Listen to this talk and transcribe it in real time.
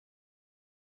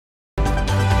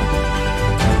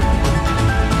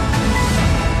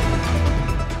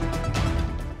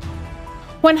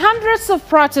When hundreds of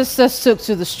protesters took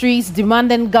to the streets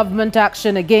demanding government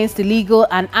action against illegal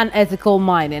and unethical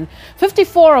mining,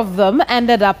 54 of them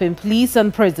ended up in police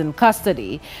and prison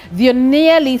custody. Their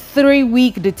nearly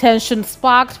 3-week detention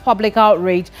sparked public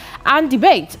outrage and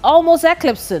debate, almost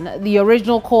eclipsing the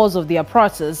original cause of their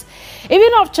protests. Even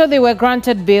after they were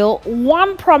granted bail,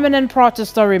 one prominent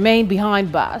protester remained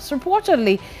behind bars,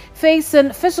 reportedly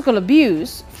facing physical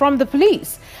abuse from the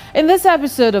police. In this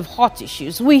episode of Hot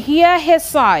Issues, we hear his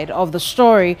side of the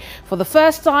story for the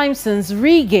first time since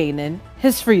regaining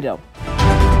his freedom.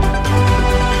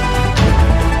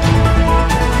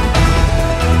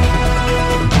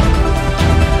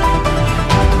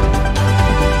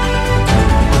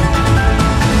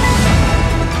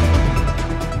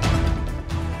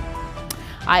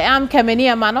 I am Kemeni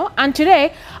Amano, and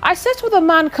today I sit with a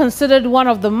man considered one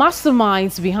of the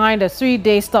masterminds behind a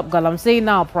 3-day Stop Galamsey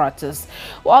Now protest.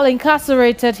 While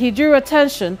incarcerated, he drew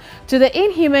attention to the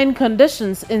inhumane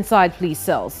conditions inside police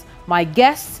cells. My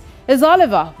guest is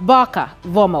Oliver Barker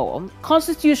Vormawor,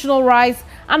 Constitutional Rights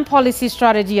and Policy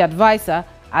Strategy Advisor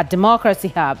at Democracy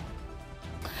Hub.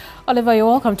 Oliver, you're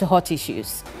welcome to Hot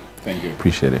Issues. Thank you.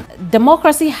 Appreciate it.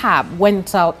 Democracy Hub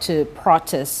went out to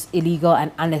protest illegal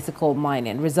and unethical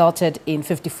mining, resulted in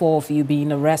 54 of you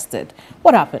being arrested.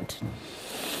 What happened?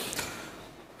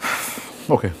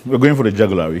 Okay, we're going for the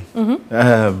jugular.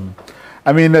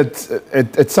 I mean,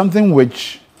 it's something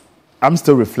which I'm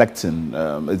still reflecting.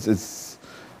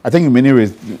 I think in many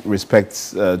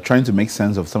respects, trying to make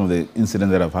sense of some of the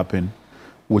incidents that have happened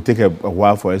will take a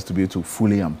while for us to be able to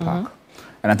fully unpack.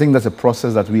 And I think that's a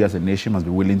process that we as a nation must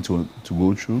be willing to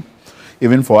go through.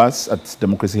 Even for us at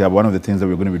Democracy Hub, one of the things that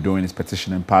we're going to be doing is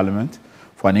petitioning Parliament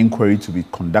for an inquiry to be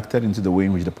conducted into the way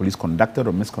in which the police conducted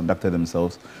or misconducted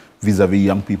themselves vis-a-vis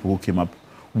young people who came up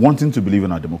wanting to believe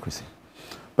in our democracy.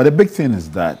 But the big thing is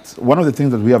that one of the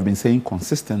things that we have been saying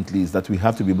consistently is that we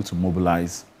have to be able to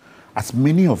mobilize as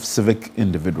many of civic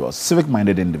individuals,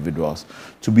 civic-minded individuals,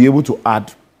 to be able to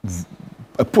add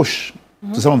a push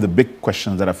to some of the big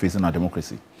questions that are facing our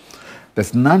democracy.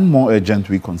 There's none more urgent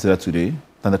we consider today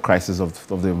than the crisis of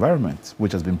the environment,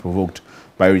 which has been provoked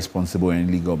by irresponsible and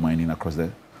illegal mining across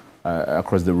the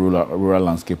rural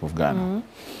landscape of Ghana.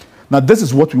 Now, this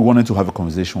is what we wanted to have a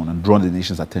conversation on and draw the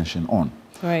nation's attention on.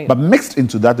 Right. But mixed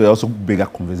into that, there are also bigger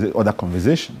other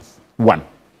conversations. One,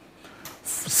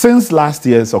 since last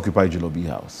year's Occupy Jolobi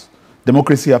House,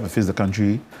 Democracy Hub Face the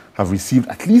Country have received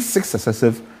at least 6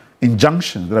 successive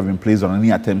injunctions that have been placed on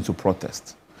any attempt to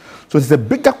protest. So it's a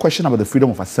bigger question about the freedom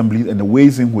of assembly and the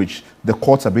ways in which the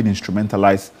courts are being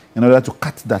instrumentalized in order to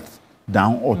cut that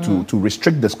down or to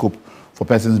restrict the scope for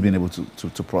persons being able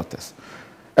to protest.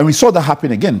 And we saw that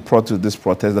happen again prior to this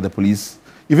protest, that the police,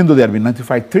 even though they had been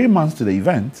notified 3 months to the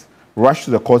event, rushed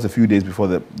to the courts a few days before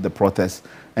the protest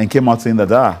and came out saying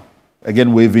that,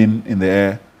 again waving in the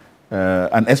air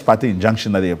an ex parte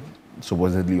injunction that they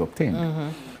supposedly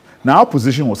obtained. Now, our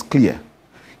position was clear.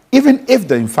 Even if,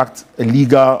 in fact, a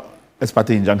legal ex parte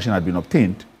injunction had been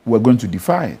obtained, we were going to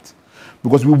defy it.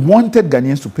 Because we wanted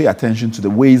Ghanaians to pay attention to the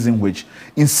ways in which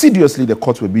insidiously the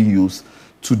courts were being used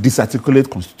to disarticulate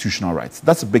constitutional rights.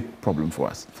 That's a big problem for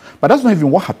us. But that's not even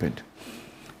what happened.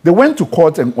 They went to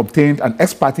court and obtained an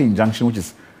ex parte injunction, which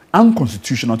is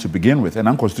unconstitutional to begin with, and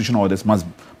unconstitutional orders must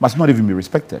not even be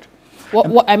respected.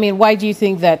 I mean, why do you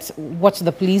think that what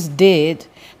the police did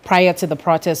prior to the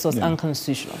protest was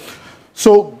unconstitutional?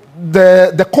 So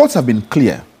the courts have been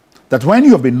clear that when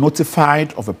you have been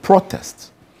notified of a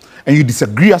protest and you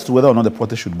disagree as to whether or not the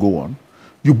protest should go on,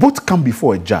 you both come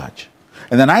before a judge.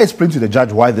 And then I explain to the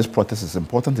judge why this protest is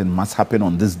important and must happen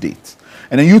on this date.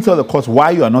 And then you tell the courts why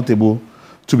you are not able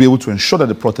to be able to ensure that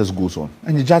the protest goes on.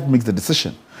 And the judge makes the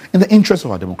decision in the interest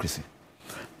of our democracy.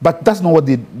 But that's not what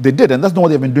they did, and that's not what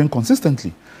they've been doing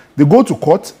consistently. They go to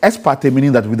court, ex parte,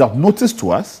 meaning that without notice to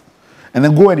us, and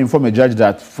then go and inform a judge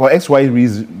that for X, Y,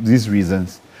 these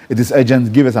reasons, it is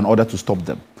urgent, give us an order to stop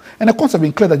them. And the courts have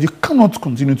been clear that you cannot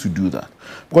continue to do that,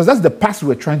 because that's the path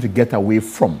we're trying to get away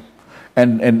from.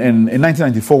 And in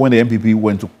 1994, when the MPP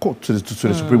went to court, to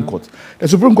the Supreme Court, the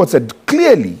Supreme Court said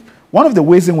clearly, one of the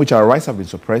ways in which our rights have been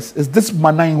suppressed is this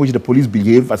manner in which the police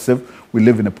behave as if we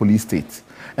live in a police state.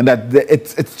 And that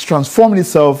it's transformed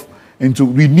itself into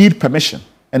we need permission,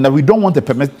 and that we don't want a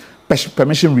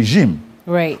permission regime.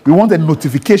 Right. We want a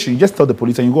notification. You just tell the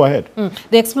police and you go ahead.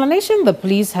 The explanation the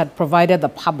police had provided the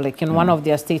public in one of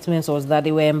their statements was that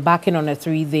they were embarking on a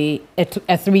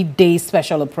 3-day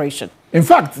special operation. In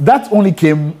fact, that only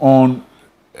came on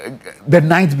the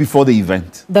night before the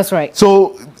event. That's right.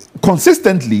 So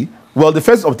consistently, Well, they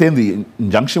first obtained the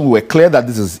injunction. We were clear that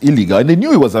this is illegal, and they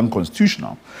knew it was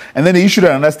unconstitutional. And then they issued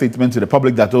another statement to the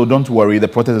public that, oh, don't worry, the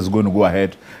protest is going to go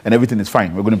ahead, and everything is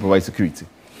fine. We're going to provide security.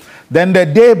 Then the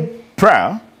day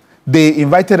prior, they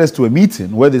invited us to a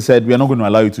meeting where they said, we are not going to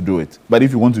allow you to do it. But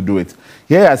if you want to do it,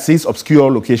 here are 6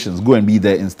 obscure locations. Go and be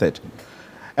there instead.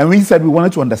 And we said we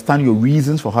wanted to understand your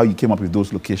reasons for how you came up with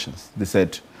those locations. They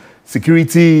said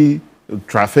security,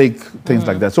 traffic, things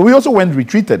like that. So we also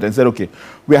retreated and said, okay,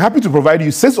 we are happy to provide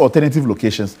you 6 alternative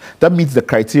locations that meet the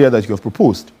criteria that you have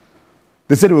proposed.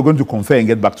 They said they were going to confer and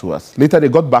get back to us. Later they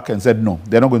got back and said, no,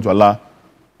 they're not going to allow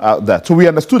that. So we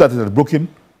understood that it had broken.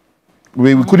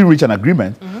 We couldn't reach an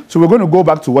agreement. So we're going to go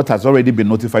back to what has already been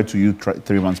notified to you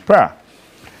 3 months prior.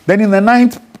 Then in the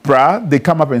 9th prior, they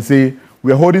come up and say,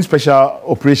 we are holding special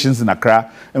operations in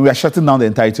Accra and we are shutting down the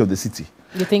entirety of the city.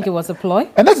 You think it was a ploy?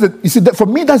 And that's you see, for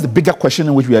me, that's the bigger question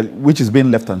in which is being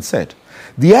left unsaid.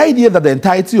 The idea that the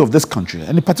entirety of this country,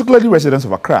 and particularly residents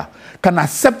of Accra, can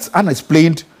accept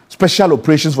unexplained special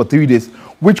operations for 3 days,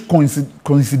 which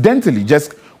coincidentally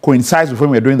just coincides with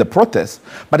when we are doing the protest.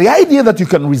 But the idea that you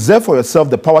can reserve for yourself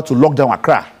the power to lock down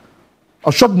Accra,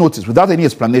 on short notice, without any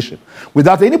explanation,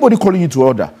 without anybody calling you to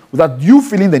order, without you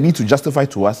feeling the need to justify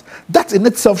to us, that in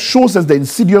itself shows us the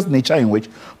insidious nature in which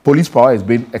police power is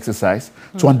being exercised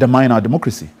to undermine our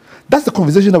democracy. That's the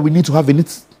conversation that we need to have in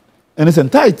its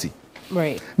entirety.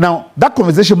 Right. Now, that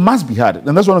conversation must be had,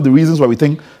 and that's one of the reasons why we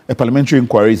think a parliamentary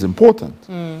inquiry is important.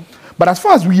 But as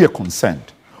far as we are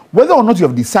concerned, whether or not you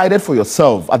have decided for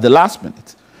yourself at the last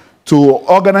minute to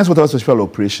organize whatever special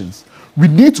operations, we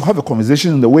need to have a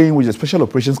conversation in the way in which the special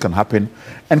operations can happen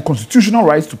and constitutional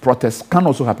rights to protest can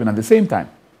also happen at the same time.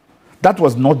 That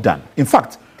was not done. In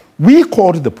fact, we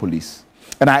called the police,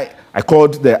 and I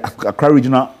called the Accra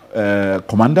Regional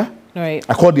Commander. Right.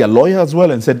 I called their lawyer as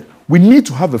well and said, we need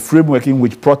to have a framework in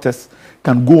which protests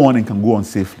can go on and can go on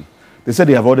safely. They said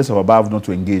they have orders of above not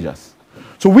to engage us.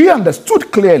 So we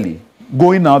understood clearly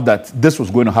going out that this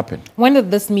was going to happen. When did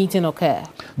this meeting occur?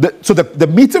 The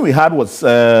meeting we had was...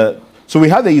 So we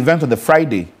had the event on the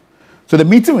Friday. So the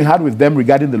meeting we had with them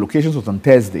regarding the locations was on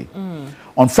Thursday.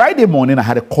 On Friday morning, I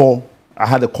had a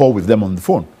call with them on the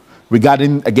phone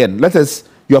regarding, again,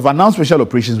 you have announced special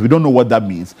operations. We don't know what that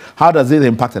means. How does it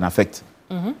impact and affect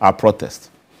our protest?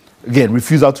 Again,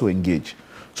 refusal to engage.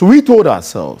 So we told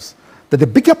ourselves that the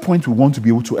bigger point we want to be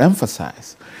able to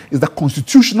emphasize is that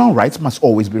constitutional rights must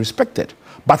always be respected,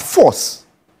 but force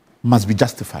must be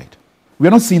justified. We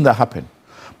are not seeing that happen.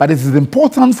 But it is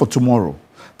important for tomorrow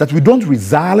that we don't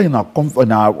resile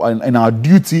in our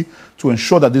duty to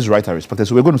ensure that these rights are respected.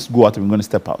 So we're going to go out and we're going to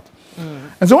step out.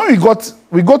 And so when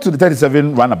we got to the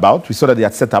 37 roundabout, we saw that they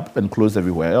had set up and closed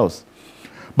everywhere else.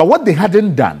 But what they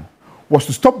hadn't done was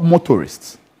to stop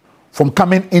motorists from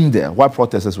coming in there while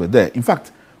protesters were there. In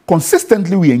fact,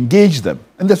 consistently we engaged them,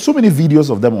 and there's so many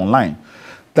videos of them online,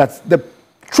 that the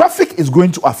traffic is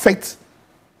going to affect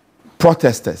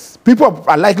protesters. People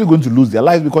are likely going to lose their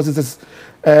lives because it is,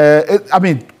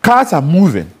 cars are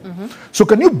moving. So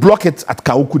can you block it at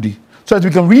Kaukudi so that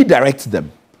we can redirect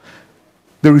them?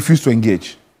 They refuse to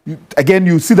engage. Again,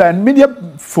 you see that, and media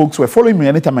folks were following me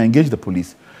anytime I engage the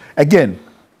police. Again,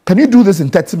 can you do this in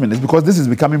 30 minutes? Because this is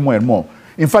becoming more and more.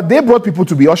 In fact, they brought people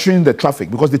to be ushering the traffic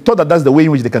because they thought that that's the way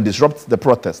in which they can disrupt the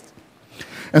protest.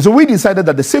 And so we decided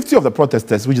that the safety of the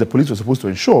protesters, which the police were supposed to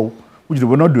ensure, which they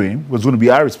were not doing, was going to be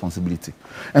our responsibility.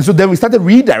 And so then we started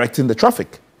redirecting the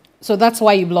traffic. So that's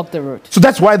why you blocked the road? So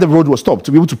that's why the road was stopped,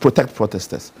 to be able to protect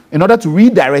protesters, in order to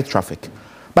redirect traffic.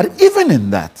 But even in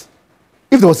that,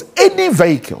 if there was any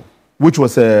vehicle, which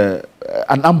was an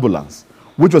ambulance,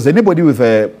 which was anybody with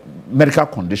a medical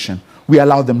condition, we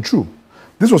allowed them through.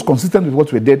 This was consistent with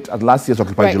what we did at last year's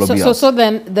Occupy Jolobi House. So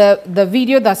then the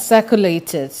video that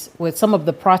circulated with some of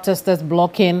the protesters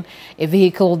blocking a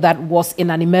vehicle that was in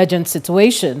an emergent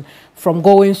situation from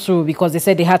going through because they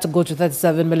said they had to go to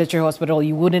 37 military hospital,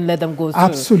 you wouldn't let them go through?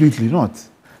 Absolutely not.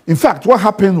 In fact, what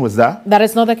happened was that... That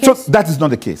is not the case? So that is not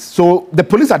the case. So the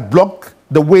police had blocked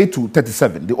the way to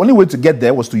 37. The only way to get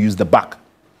there was to use the back.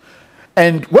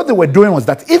 And what they were doing was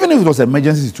that even if it was an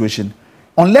emergency situation,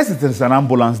 unless it is an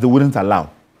ambulance, they wouldn't allow.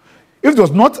 If it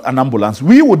was not an ambulance,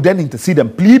 we would then intercede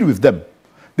and plead with them.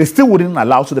 They still wouldn't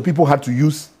allow, so the people had to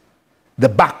use the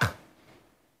back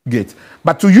gate.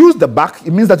 But to use the back,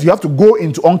 it means that you have to go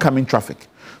into oncoming traffic.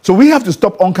 So we have to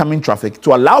stop oncoming traffic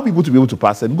to allow people to be able to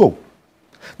pass and go.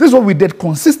 This is what we did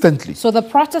consistently. So the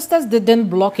protesters didn't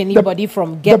block anybody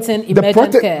from getting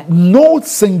emergency care? No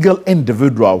single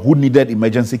individual who needed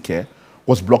emergency care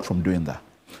was blocked from doing that.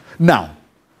 Now,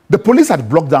 the police had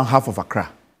blocked down half of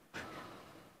Accra.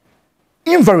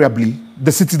 Invariably,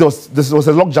 the city, there was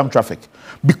a logjam traffic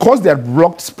because they had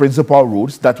blocked principal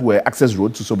roads that were access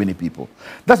roads to so many people.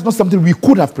 That's not something we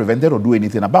could have prevented or do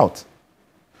anything about.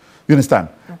 You understand?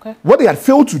 Okay. What they had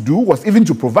failed to do was even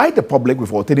to provide the public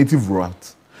with alternative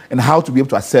routes and how to be able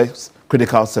to access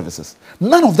critical services.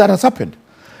 None of that has happened.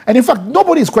 And in fact,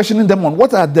 nobody is questioning them on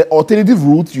what are the alternative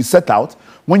routes you set out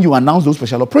when you announced those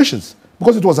special operations.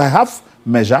 Because it was a half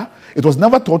measure, it was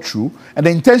never thought through, and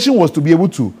the intention was to be able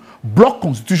to block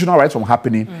constitutional rights from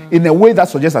happening in a way that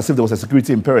suggests as if there was a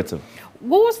security imperative.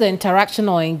 What was the interaction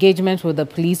or engagement with the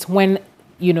police when,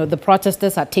 you know, the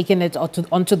protesters had taken it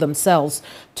onto themselves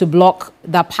to block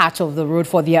that patch of the road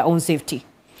for their own safety?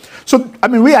 So, I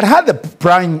mean, we had the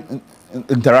prior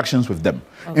interactions with them.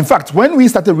 Okay. In fact, when we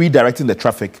started redirecting the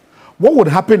traffic, what would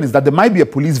happen is that there might be a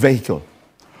police vehicle,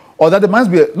 or that there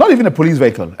might be, not even a police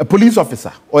vehicle, a police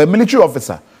officer or a military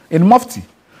officer in Mufti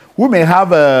who may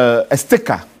have a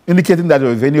sticker indicating that there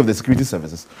was any of the security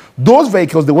services. Those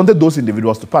vehicles, they wanted those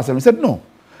individuals to pass. And we said, no.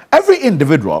 Every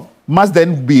individual must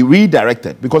then be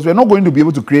redirected because we're not going to be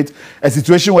able to create a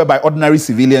situation whereby ordinary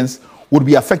civilians would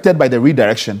be affected by the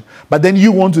redirection, but then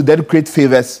you want to then create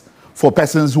favors for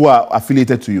persons who are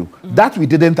affiliated to you. That we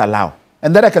didn't allow.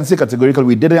 And that I can say categorically,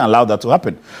 we didn't allow that to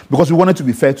happen because we wanted to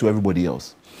be fair to everybody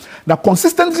else. Now,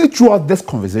 consistently throughout this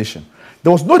conversation,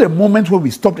 there was not a moment where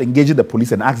we stopped engaging the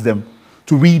police and asked them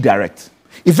to redirect.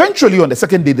 Eventually, on the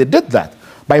second day, they did that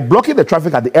by blocking the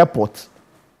traffic at the airport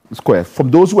square from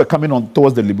those who were coming on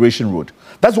towards the Liberation Road.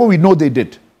 That's what we know they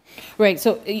did. Right.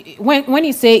 So when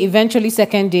you say eventually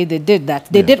second day they did that,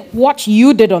 they did what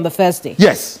you did on the first day?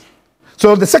 Yes.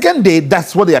 So the second day,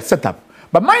 that's what they had set up.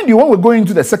 But mind you, when we're going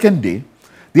into the second day,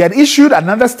 they had issued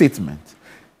another statement,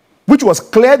 which was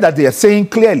clear that they are saying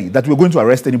clearly that we're going to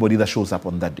arrest anybody that shows up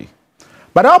on that day.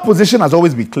 But our position has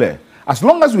always been clear. As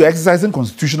long as we're exercising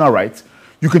constitutional rights,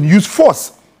 you can use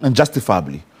force and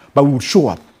justifiably, but we would show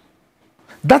up.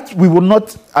 That we will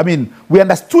not, I mean, we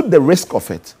understood the risk of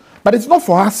it, but it's not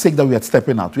for our sake that we are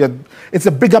stepping out. It's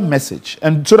a bigger message,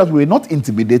 and so that we're not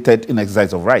intimidated in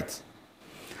exercise of rights.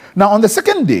 Now, on the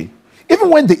second day, even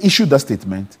when they issued that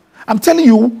statement, I'm telling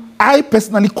you, I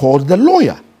personally called the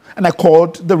lawyer, and I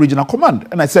called the regional command,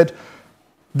 and I said,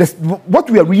 what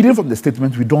we are reading from the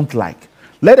statement, we don't like.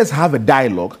 Let us have a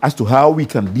dialogue as to how we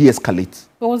can de-escalate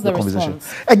the conversation.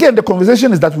 Response? Again, the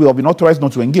conversation is that we have been authorized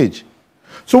not to engage.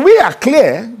 So we are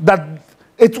clear that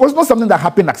it was not something that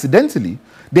happened accidentally.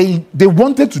 They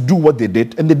wanted to do what they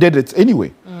did, and they did it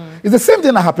anyway. It's the same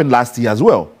thing that happened last year as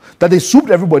well, that they swooped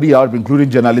everybody out,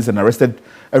 including journalists, and arrested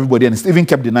everybody, and even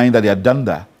kept denying that they had done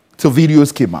that till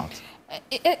videos came out.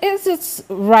 Is it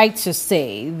right to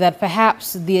say that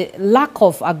perhaps the lack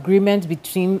of agreement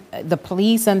between the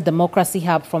police and Democracy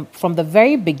Hub from the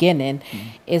very beginning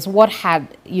is what had,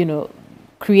 you know,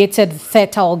 created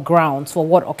fertile grounds for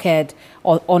what occurred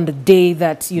on the day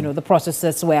that, you know, the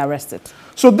protesters were arrested?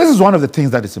 So this is one of the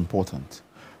things that is important.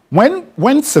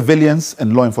 When civilians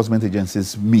and law enforcement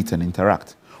agencies meet and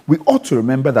interact, we ought to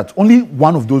remember that only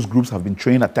one of those groups have been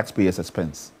trained at taxpayers'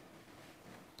 expense.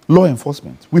 Law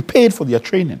enforcement. We paid for their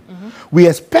training. We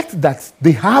expect that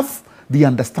they have the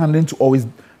understanding to always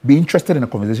be interested in a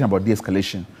conversation about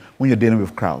de-escalation when you're dealing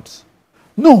with crowds.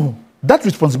 No, that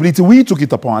responsibility, we took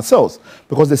it upon ourselves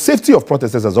because the safety of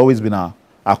protesters has always been our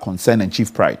concern and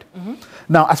chief pride.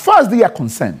 Now, as far as they are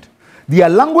concerned, their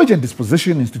language and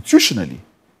disposition institutionally,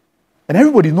 and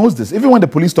everybody knows this, even when the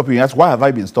police stop you and ask, why have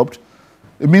I been stopped?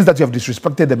 It means that you have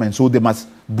disrespected them and so they must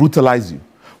brutalize you.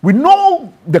 We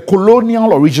know the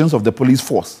colonial origins of the police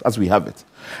force as we have it.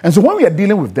 And so when we are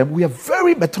dealing with them, we are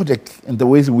very methodic in the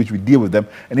ways in which we deal with them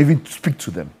and even speak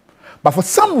to them. But for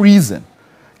some reason,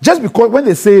 just because when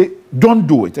they say, don't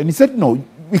do it, and he said, no,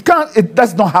 we can't,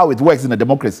 that's not how it works in a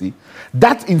democracy,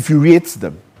 that infuriates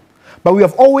them. But we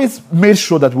have always made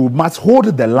sure that we must hold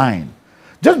the line.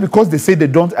 Just because they say they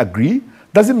don't agree,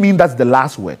 doesn't mean that's the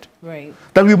last word. Right.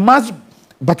 That we must,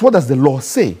 but what does the law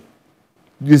say?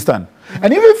 You understand?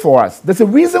 And even for us, there's a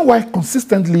reason why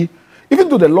consistently, even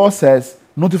though the law says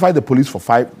notify the police for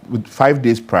 5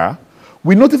 days prior,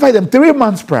 we notify them 3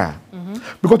 months prior.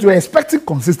 Because we're expecting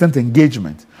consistent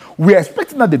engagement. We're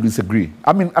expecting that they disagree.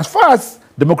 I mean, as far as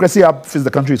Democracy Hub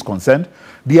the country is concerned,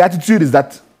 the attitude is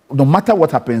that no matter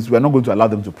what happens, we're not going to allow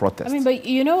them to protest. I mean, but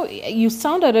you know, you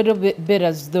sound a little bit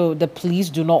as though the police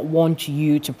do not want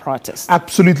you to protest.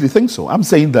 Absolutely think so. I'm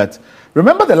saying that,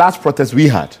 remember the last protest we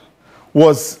had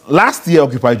was last year,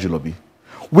 Occupy Jilobi.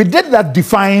 We did that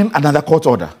defying another court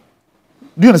order.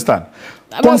 Do you understand?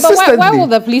 Consistently, why will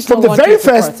the police not want you to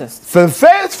protest? For the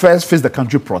first Face the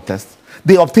Country protest,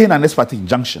 they obtained an ex parte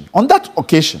injunction. On that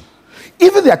occasion,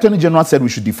 Even the Attorney General said we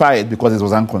should defy it because it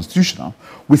was unconstitutional.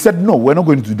 We said, no, we're not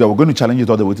going to do that. We're going to challenge it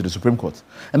all the way to the Supreme Court.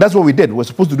 And that's what we did. We're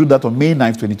supposed to do that on May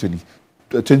 9th,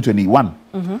 2021.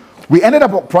 We ended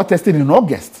up protesting in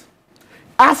August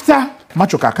after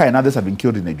Macho Kaka and others had been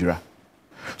killed in Nigeria.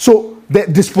 So the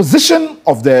disposition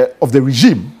of the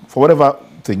regime, for whatever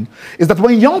thing, is that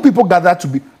when young people gather to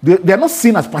be, they are not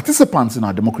seen as participants in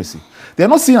our democracy. They are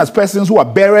not seen as persons who are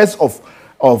bearers of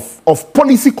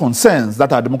policy concerns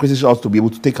that our democracy ought to be able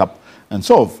to take up and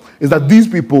solve. Is that these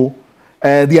people,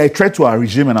 they are a threat to our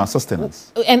regime and our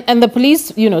sustenance. And the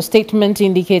police, statement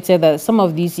indicated that some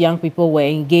of these young people were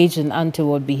engaged in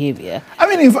untoward behavior. I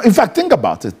mean, in fact, think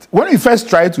about it. When we first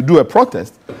tried to do a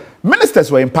protest, ministers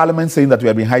were in parliament saying that we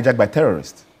had been hijacked by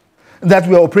terrorists, that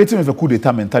we are operating with a coup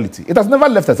d'etat mentality. It has never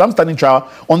left us. I'm standing trial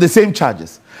on the same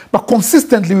charges. But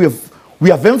consistently, we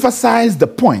have emphasized the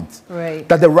point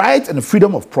that the right and the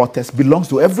freedom of protest belongs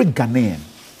to every Ghanaian,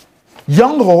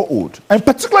 young or old, and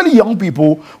particularly young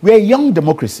people. We are a young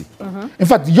democracy. In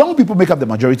fact, young people make up the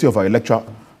majority of our electoral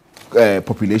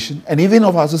population and even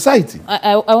of our society.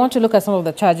 I want to look at some of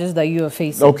the charges that you are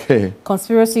facing. Okay.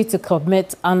 Conspiracy to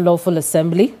commit unlawful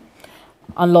assembly,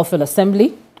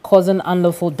 causing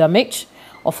unlawful damage,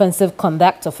 offensive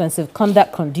conduct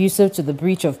conducive to the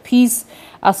breach of peace,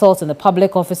 assault on a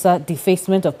public officer,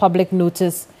 defacement of public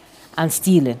notice, and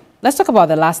stealing. Let's talk about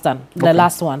the last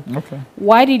one. Okay.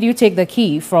 Why did you take the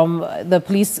key from the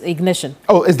police ignition?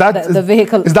 Oh, is that the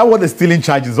vehicle? Is that what the stealing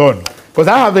charge is on? Because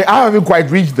I haven't quite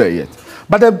reached there yet.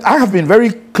 But I have been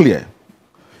very clear.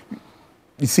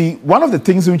 You see, one of the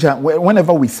things which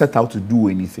whenever we set out to do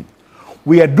anything,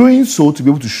 we are doing so to be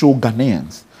able to show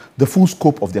Ghanaians the full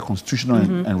scope of their constitutional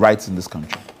and rights in this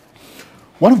country.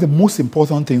 One of the most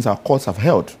important things our courts have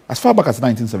held, as far back as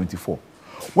 1974,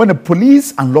 when the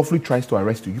police unlawfully tries to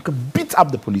arrest you, you can beat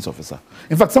up the police officer.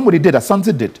 In fact, somebody did,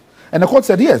 Asante did. And the court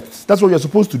said, yes, that's what you're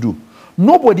supposed to do.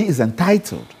 Nobody is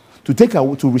entitled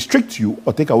to restrict you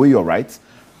or take away your rights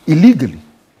illegally.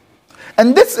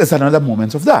 And this is another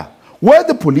moment of that, where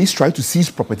the police try to seize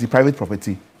property, private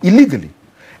property, illegally.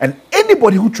 And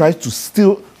anybody who tries to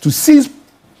seize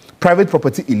private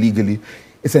property illegally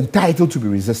is entitled to be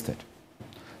resisted.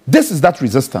 This is that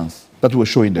resistance that we're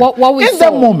showing them. In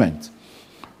that moment,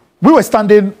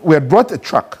 we had brought a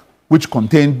truck which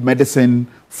contained medicine,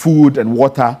 food, and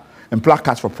water, and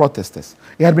placards for protesters.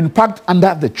 It had been parked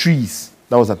under the trees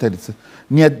that was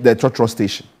near the Chotro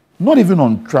station. Not even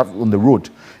on the road.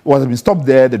 It had been stopped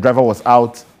there, the driver was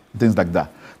out, things like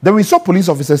that. Then we saw police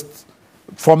officers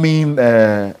forming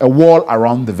a wall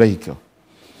around the vehicle.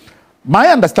 My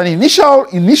understanding,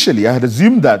 initially, I had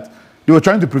assumed that they were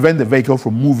trying to prevent the vehicle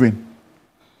from moving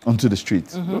onto the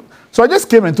streets. So I just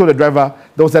came and told the driver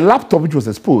there was a laptop which was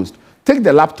exposed. Take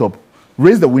the laptop,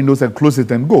 raise the windows and close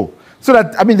it and go. So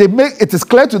that, I mean, it is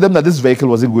clear to them that this vehicle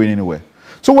wasn't going anywhere.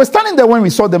 So we're standing there when we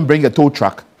saw them bring a tow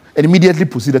truck and immediately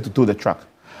proceeded to tow the truck.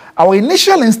 Our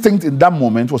initial instinct in that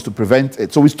moment was to prevent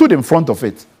it. So we stood in front of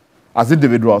it as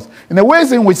individuals in a way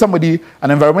in which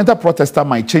an environmental protester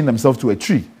might chain themselves to a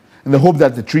tree in the hope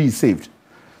that the tree is saved.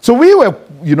 So we were,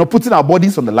 putting our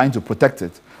bodies on the line to protect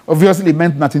it. Obviously, it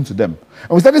meant nothing to them.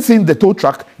 And we started seeing the tow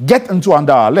truck get into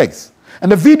under our legs.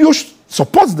 And the video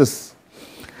supports this.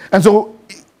 And so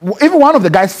even one of the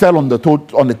guys fell on the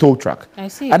tow truck. I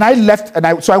see. And I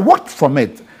left, so I walked from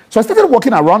it. So I started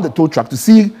walking around the tow truck to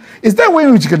see, is there a way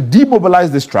in which you can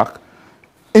demobilize this truck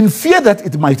in fear that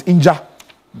it might injure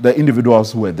the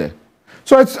individuals who were there?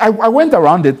 So I went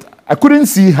around it. I couldn't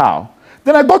see how.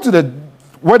 Then I got to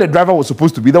where the driver was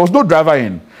supposed to be. There was no driver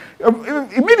in.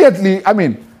 Immediately, I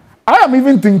am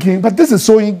even thinking, but this is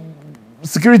so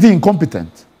security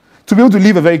incompetent to be able to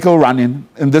leave a vehicle running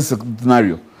in this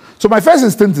scenario. So my first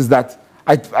instinct is that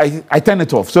I turn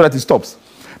it off so that it stops.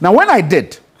 Now, when I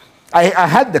did, I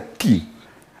had the key,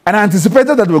 and I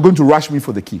anticipated that they were going to rush me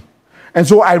for the key. And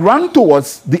so I ran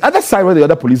towards the other side where the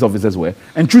other police officers were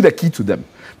and threw the key to them.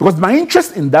 Because my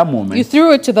interest in that moment... You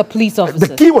threw it to the police officers?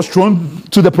 The key was thrown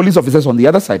to the police officers on the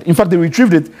other side. In fact, they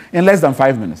retrieved it in less than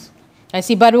 5 minutes. I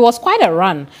see, but it was quite a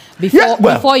run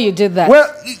before you did that.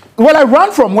 Well, I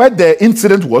ran from where the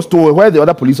incident was to where the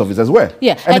other police officers were.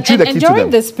 Yeah, and during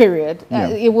this period,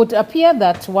 it would appear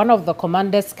that one of the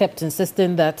commanders kept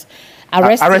insisting that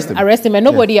arrest him, and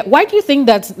nobody... Yeah. Why do you think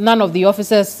that none of the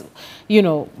officers,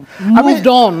 moved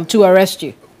on to arrest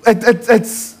you?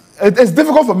 It's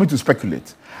difficult for me to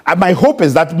speculate. My hope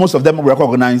is that most of them will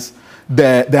recognize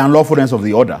the unlawfulness of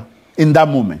the order in that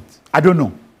moment. I don't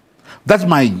know. That's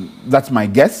my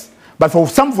guess. But for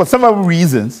several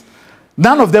reasons,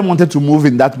 none of them wanted to move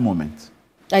in that moment.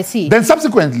 I see. Then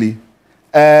subsequently,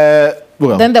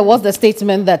 Well, then there was the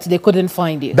statement that they couldn't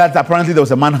find you. That apparently there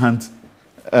was a manhunt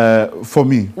for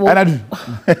me.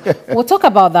 We'll talk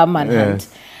about that manhunt.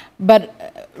 Yes.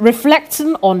 But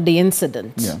reflecting on the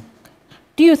incident,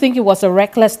 do you think it was a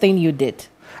reckless thing you did?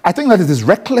 I think that it is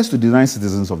reckless to deny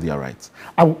citizens of their rights.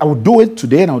 I will do it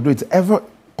today, and I will do it ever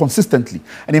consistently.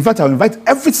 And in fact, I will invite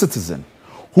every citizen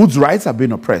whose rights are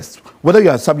being oppressed, whether you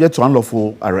are subject to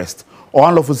unlawful arrest or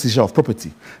unlawful seizure of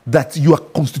property, that you are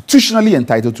constitutionally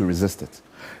entitled to resist it.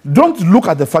 Don't look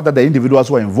at the fact that the individuals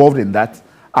who are involved in that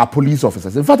are police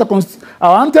officers. In fact,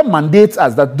 our anthem mandates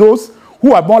us that those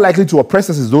who are more likely to oppress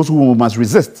us is those who must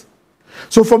resist.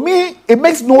 So for me, it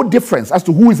makes no difference as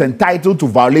to who is entitled to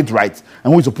violate rights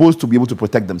and who is supposed to be able to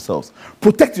protect themselves.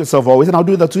 Protect yourself always, and I'll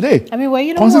do that today. I mean, were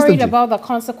you not worried about the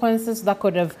consequences that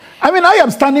could have... I mean, I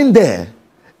am standing there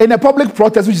in a public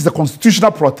protest, which is a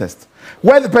constitutional protest,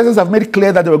 where the persons have made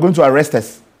clear that they were going to arrest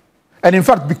us. And in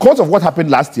fact, because of what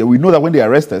happened last year, we know that when they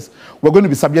arrest us, we're going to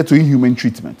be subject to inhumane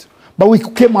treatment. But we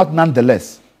came out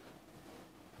nonetheless.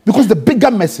 Because the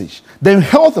bigger message, the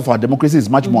health of our democracy is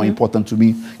much more important to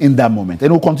me in that moment,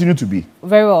 and will continue to be.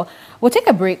 Very well. We'll take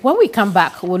a break. When we come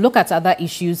back, we'll look at other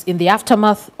issues in the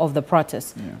aftermath of the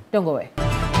protest. Don't go away.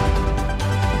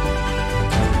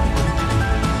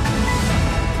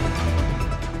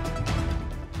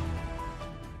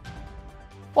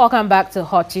 Welcome back to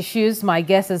Hot Issues. My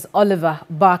guest is Oliver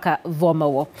Barker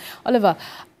Vormawor. Oliver,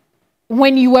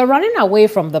 when you were running away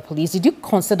from the police, did you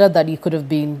consider that you could have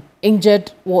been injured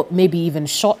or maybe even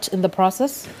shot in the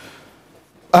process?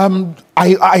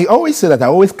 I always say that I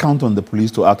always count on the police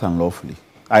to act unlawfully.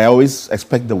 I always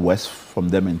expect the worst from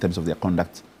them in terms of their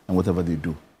conduct and whatever they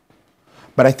do.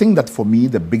 But I think that for me,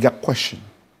 the bigger question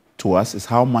to us is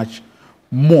how much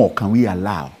more can we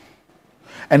allow?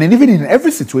 And then even in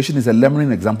every situation is a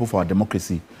learning example for our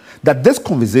democracy, that this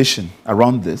conversation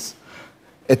around this,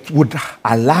 it would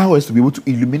allow us to be able to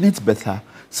illuminate better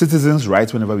citizens'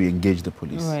 rights whenever we engage the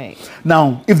police. Right.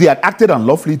 Now, if they had acted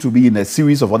unlawfully to be in a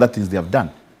series of other things they have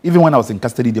done, even when I was in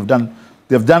custody, they've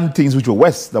done things which were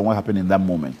worse than what happened in that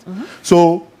moment.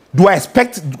 So, could I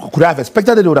have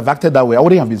expected that they would have acted that way? I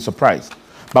wouldn't have been surprised.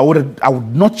 But I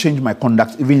would not change my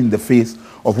conduct even in the face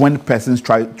of when persons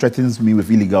threatens me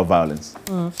with illegal violence.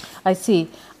 I see.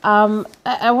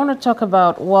 I want to talk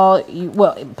about, well,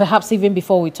 perhaps even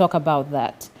before we talk about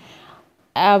that,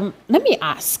 let me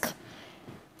ask,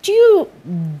 do you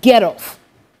get off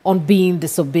on being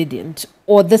disobedient,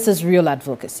 or this is real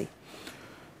advocacy?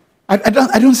 I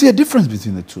don't see a difference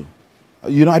between the two.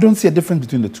 You know, I don't see a difference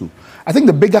between the two. I think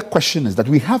the bigger question is that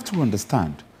we have to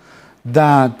understand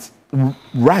that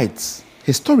rights,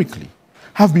 historically,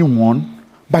 have been won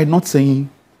by not saying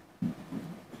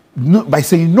no, by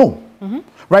saying no.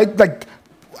 Right? Like,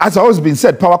 as always been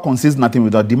said, power conceals nothing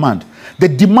without demand. The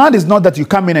demand is not that you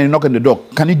come in and you knock on the door.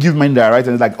 Can you give me the right?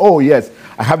 And it's like, oh, yes,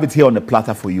 I have it here on the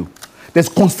platter for you. There's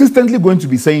consistently going to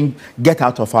be saying, get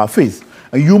out of our face.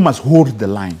 And you must hold the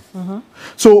line.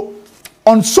 So,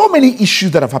 on so many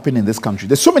issues that have happened in this country,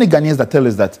 there's so many Ghanaians that tell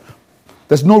us that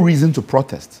there's no reason to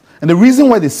protest. And the reason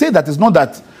why they say that is not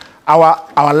that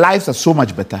our lives are so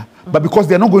much better, but because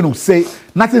they're not going to say,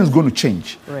 nothing is going to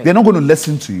change. Right. They're not going to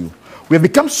listen to you. We have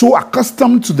become so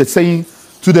accustomed to the saying,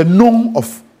 to the norm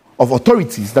of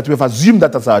authorities, that we have assumed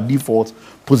that as our default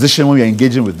position when we are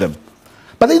engaging with them.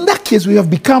 But in that case, we have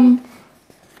become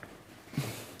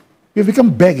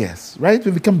beggars, right?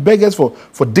 We've become beggars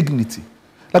for dignity.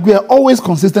 Like, we are always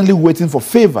consistently waiting for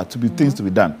favor to be things to be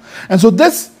done. And so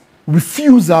this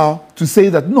refusal to say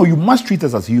that, no, you must treat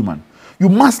us as human. You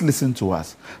must listen to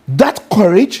us. That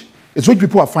courage is what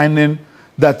people are finding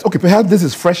that, okay, perhaps this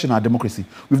is fresh in our democracy.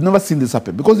 We've never seen this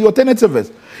happen. Because the alternative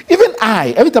is, even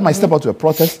every time I step out to a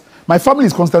protest, my family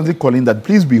is constantly calling that,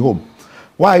 please be home.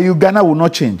 Why are you? Ghana will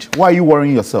not change. Why are you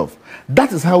worrying yourself?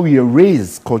 That is how we are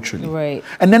raised culturally. Right.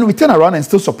 And then we turn around and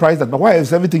still surprised that, but why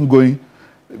is everything going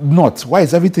not? Why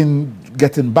is everything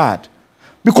getting bad?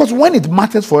 Because when it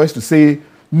matters for us to say,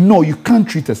 no, you can't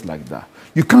treat us like that.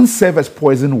 You can't serve us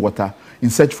poison water in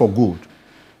search for gold.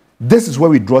 This is where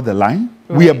we draw the line.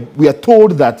 Right. We are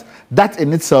told that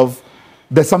in itself,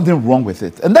 there's something wrong with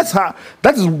it. And that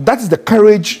is the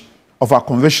courage of our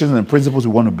convictions and principles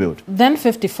we want to build. Then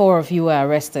 54 of you were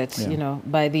arrested, you know,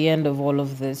 by the end of all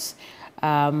of this.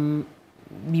 You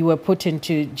were put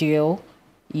into jail.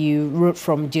 You wrote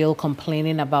from jail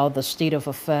complaining about the state of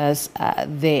affairs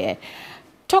there.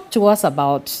 Talk to us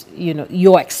about, you know,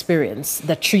 your experience,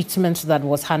 the treatment that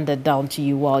was handed down to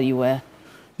you while you were...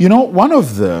 You know, one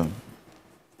of the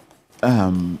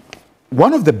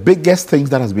biggest things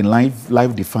that has been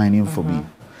life-defining for me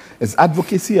is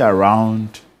advocacy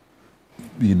around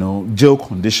jail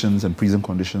conditions and prison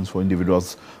conditions for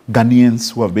individuals,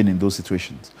 Ghanaians who have been in those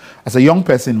situations. As a young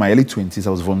person in my early 20s, I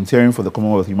was volunteering for the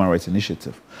Commonwealth Human Rights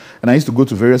Initiative. And I used to go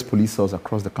to various police cells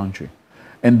across the country.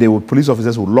 And police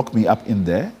officers would lock me up in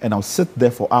there, and I would sit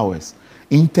there for hours,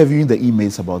 interviewing the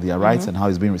inmates about their rights and how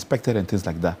it's being respected and things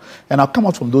like that. And I'll come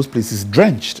out from those places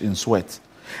drenched in sweat.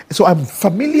 So I'm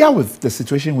familiar with the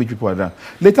situation in which people are done.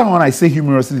 Later on, I say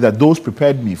humorously that those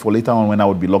prepared me for later on when I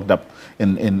would be locked up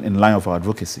in line of our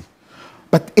advocacy.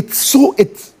 But it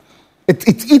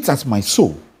eats at my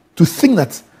soul to think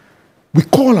that we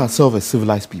call ourselves a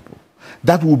civilized people,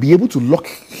 that we'll be able to lock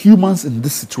humans in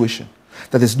this situation,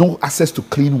 that there's no access to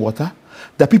clean water,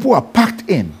 that people are packed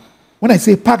in. When I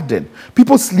say packed in,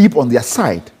 people sleep on their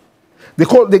side. They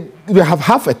have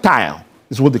half a tile,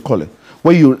 is what they call it,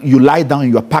 where you lie down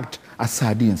and you are packed as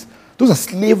sardines. Those are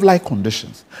slave-like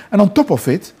conditions. And on top of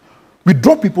it, we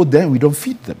drop people there and we don't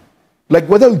feed them. Like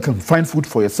whether you can find food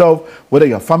for yourself, whether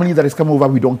your family that is coming over,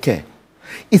 we don't care.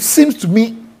 It seems to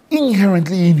me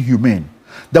inherently inhumane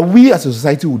that we as a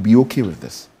society would be okay with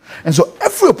this. And so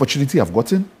every opportunity I've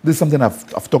gotten, this is something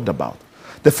I've talked about.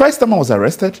 The first time I was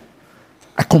arrested,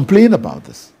 I complained about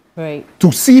this. Right.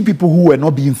 To see people who were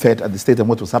not being fed at the state and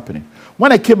what was happening.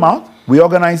 When I came out, we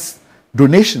organized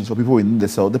donations for people in the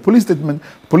cell. The police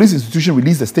institution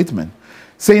released a statement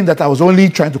saying that I was only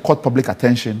trying to court public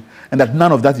attention and that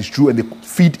none of that is true and they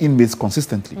feed inmates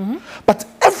consistently. But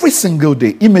every single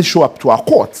day, inmates show up to our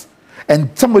courts and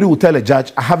somebody will tell a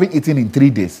judge, I haven't eaten in 3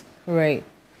 days. Right.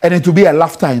 And it will be a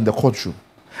laughter in the courtroom.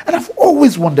 And I've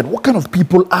always wondered, what kind of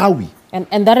people are we?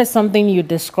 And that is something you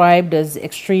described as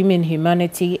extreme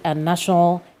inhumanity and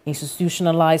national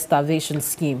institutionalized starvation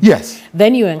scheme. Yes.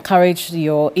 Then you encourage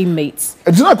your inmates.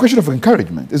 It's not a question of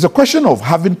encouragement. It's a question of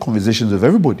having conversations with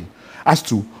everybody as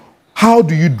to how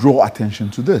do you draw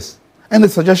attention to this. And the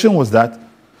suggestion was that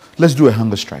let's do a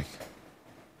hunger strike.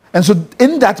 And so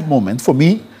in that moment, for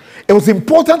me, it was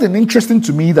important and interesting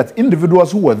to me that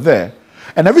individuals who were there,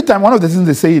 and every time one of the things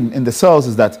they say in the cells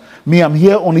is that, I'm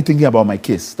here only thinking about my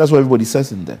case. That's what everybody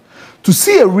says in there. To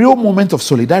see a real moment of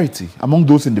solidarity among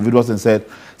those individuals and said,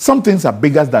 some things are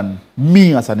bigger than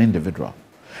me as an individual.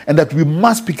 And that we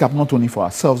must pick up not only for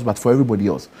ourselves, but for everybody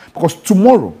else. Because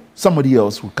tomorrow, somebody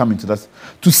else will come into that.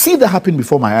 To see that happen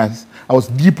before my eyes, I was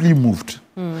deeply moved.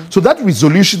 So that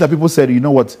resolution that people said, you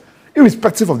know what,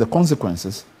 irrespective of the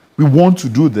consequences, we want to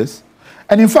do this.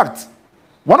 And in fact,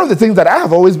 one of the things that I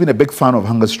have always been a big fan of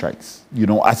hunger strikes,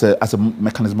 as a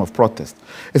mechanism of protest.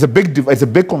 It's a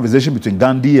big conversation between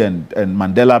Gandhi and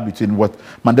Mandela, between what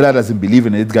Mandela doesn't believe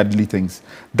in and Gandhi things.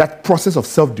 That process of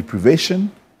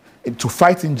self-deprivation to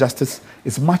fight injustice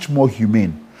is much more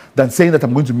humane than saying that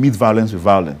I'm going to meet violence with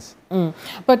violence.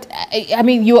 But, I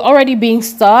mean, you're already being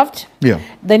starved. Yeah.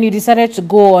 Then you decided to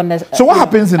go on so what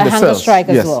happens in the hunger cells? strike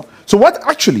as well. So what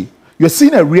actually, you're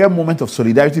seeing a rare moment of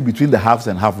solidarity between the haves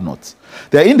and have-nots.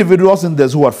 There are individuals in there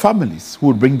who have families who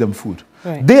would bring them food.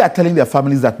 Right. They are telling their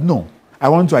families that, no, I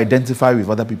want to identify with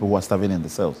other people who are starving in the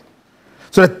cells.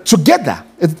 So that together,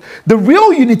 the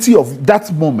real unity of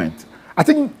that moment, I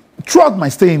think throughout my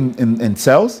stay in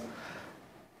cells,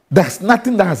 there's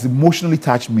nothing that has emotionally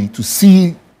touched me to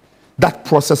see that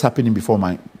process happening before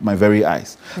my very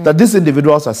eyes. That these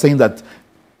individuals are saying that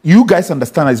you guys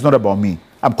understand that it's not about me.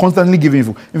 I'm constantly giving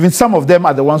food. Even some of them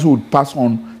are the ones who would pass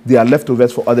on their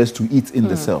leftovers for others to eat in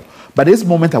the cell. But this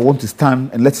moment I want to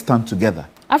stand and let's stand together.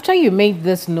 After you made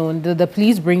this known, did the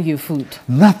police bring you food?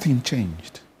 Nothing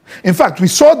changed. In fact, we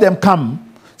saw them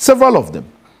come, several of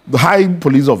them, the high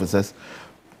police officers,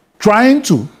 trying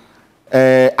to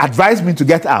advise me to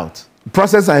get out.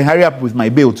 Process I hurry up with my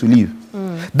bail to leave.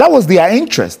 That was their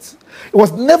interest. It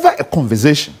was never a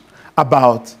conversation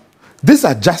about these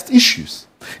are just issues.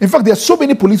 In fact, there are so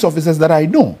many police officers that I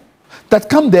know that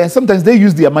come there and sometimes they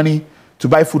use their money to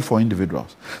buy food for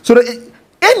individuals. So the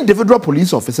individual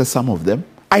police officers, some of them,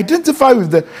 identify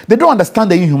with they don't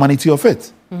understand the inhumanity of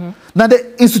it. Now,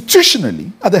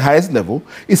 institutionally, at the highest level,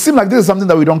 it seems like this is something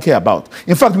that we don't care about.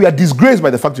 In fact, we are disgraced by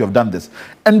the fact we have done this.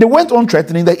 And they went on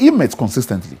threatening the inmates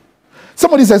consistently.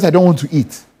 Somebody says, I don't want to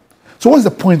eat. So what's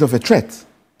the point of a threat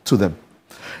to them?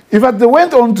 In fact, they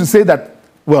went on to say that,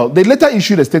 well, they later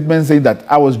issued a statement saying that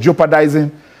I was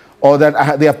jeopardizing, or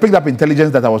that they have picked up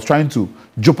intelligence that I was trying to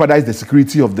jeopardize the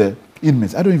security of the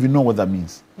inmates. I don't even know what that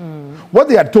means. What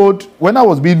they had told, when I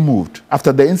was being moved,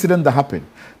 after the incident that happened,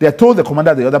 they had told the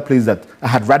commander at the other place that I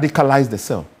had radicalized the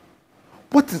cell.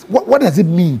 What does it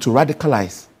mean to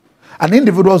radicalize? An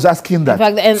individual was asking that.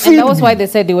 In fact, and that was why they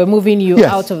said they were moving you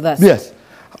out of that. Yes.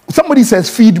 Somebody says,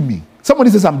 feed me.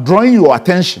 Somebody says, I'm drawing your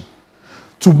attention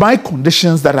to my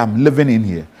conditions that I'm living in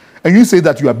here. And you say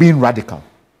that you are being radical.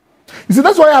 You see,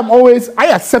 that's why I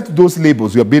accept those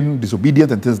labels. You're being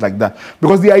disobedient and things like that,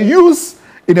 because they are used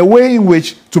in a way in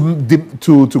which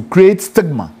to create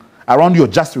stigma around your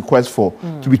just request for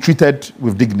to be treated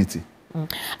with dignity.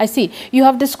 I see. You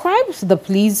have described the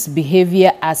police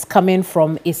behavior as coming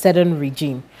from a certain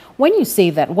regime. When you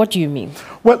say that, what do you mean?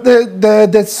 Well,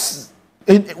 there's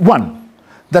one,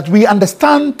 that we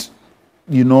understand,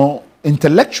 you know,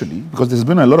 intellectually, because there's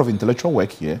been a lot of intellectual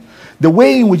work here, the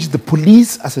way in which the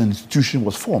police as an institution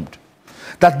was formed.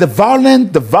 That the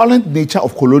violent nature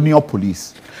of colonial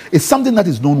police is something that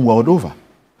is known world over.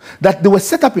 That they were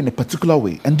set up in a particular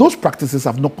way, and those practices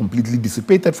have not completely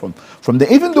dissipated from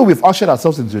there. Even though we've ushered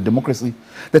ourselves into a democracy,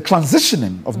 the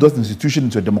transitioning of those institutions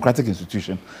into a democratic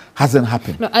institution hasn't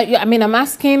happened. No, I mean, I'm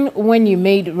asking, when you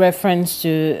made reference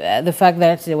to the fact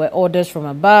that there were orders from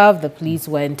above, the police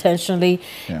were intentionally,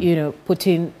 you know,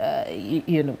 putting,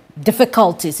 you know,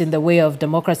 difficulties in the way of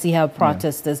democracy, have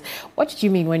protesters. What did you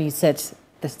mean when you said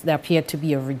there appeared to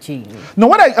be a regime? No,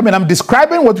 what I mean, I'm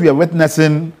describing what we are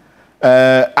witnessing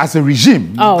as a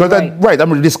regime. Oh, right.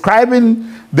 I'm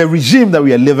describing the regime that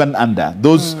we are living under,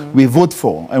 those we vote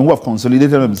for and who have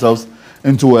consolidated themselves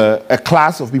into a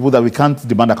class of people that we can't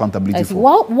demand accountability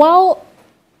for. While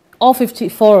all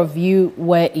 54 of you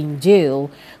were in jail,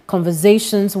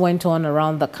 conversations went on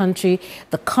around the country.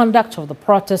 The conduct of the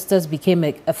protesters became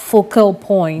a focal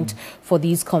point for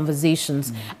these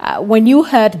conversations. When you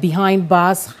heard behind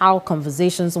bars how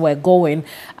conversations were going,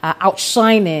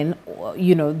 outshining,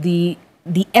 you know, the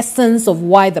essence of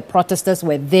why the protesters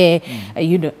were there,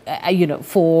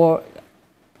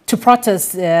 to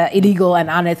protest illegal and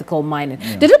unethical mining.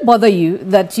 Did it bother you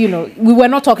that, you know, we were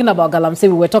not talking about galamsey, we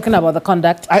were talking about the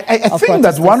conduct I think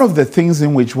that's one of the things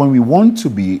in which, when we want to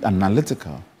be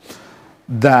analytical,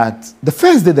 that the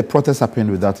first day the protest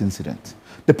happened without incident,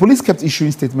 the police kept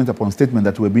issuing statement upon statement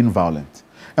that were being violent.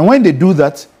 And when they do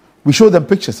that, we show them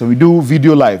pictures and we do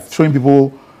video live, showing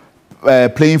people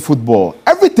playing football.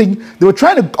 Everything, they were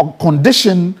trying to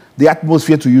condition the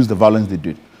atmosphere to use the violence they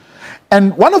did.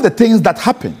 And one of the things that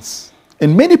happens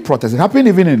in many protests, it happened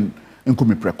even in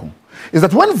Kumipreko, is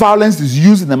that when violence is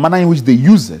used in the manner in which they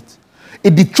use it,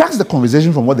 it detracts the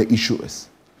conversation from what the issue is.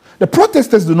 The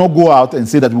protesters do not go out and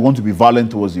say that we want to be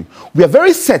violent towards you. We are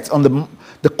very set on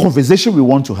the conversation we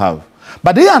want to have.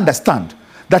 But they understand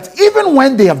that even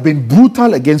when they have been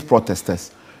brutal against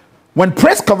protesters, when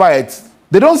press cover it,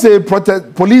 they don't say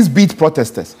police beat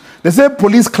protesters. They say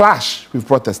police clash with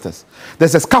protesters.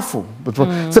 There's a scuffle.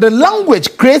 So the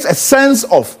language creates a sense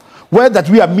of where that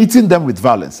we are meeting them with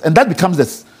violence. And that becomes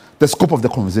the scope of the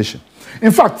conversation.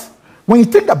 In fact, when you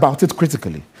think about it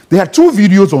critically, they had two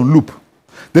videos on loop.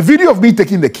 The video of me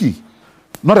taking the key,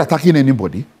 not attacking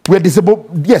anybody. We are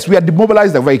disabled. Yes, we had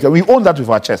demobilized the vehicle. We own that with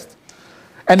our chest.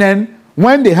 And then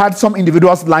when they had some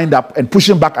individuals lined up and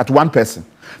pushing back at one person,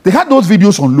 they had those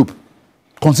videos on loop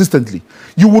consistently.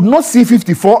 You would not see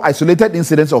 54 isolated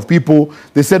incidents of people,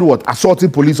 they said what, assaulting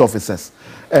police officers.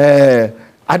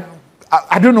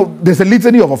 I don't know, there's a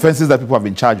litany of offenses that people have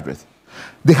been charged with.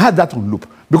 They had that on loop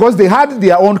because they had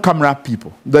their own camera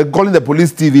people. They're calling the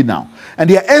police TV now. And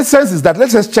their essence is that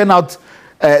let's just churn out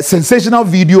sensational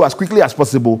video as quickly as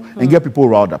possible and get people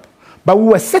riled up. But we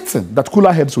were certain that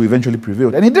cooler heads will eventually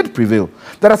prevail. And it did prevail.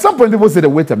 That at some point people said,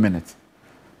 wait a minute.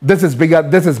 This is bigger,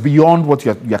 this is beyond what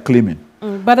you're claiming.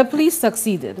 But the police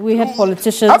succeeded. We had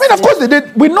politicians. I mean, of course they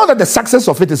did. We know that the success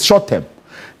of it is short term.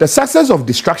 The success of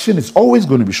distraction is always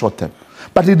going to be short term.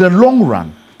 But in the long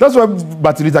run, that's why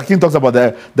Martin Luther King talks about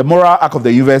the moral arc of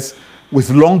the universe with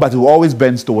long, but it always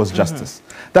bends towards justice.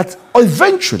 That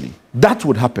eventually that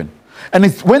would happen. And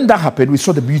when that happened, we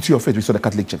saw the beauty of it. We saw the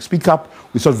Catholic Church speak up.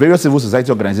 We saw various civil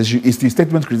society organizations issue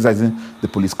statements criticizing the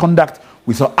police conduct.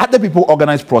 We saw other people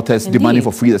organize protests demanding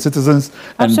for free the citizens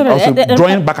and also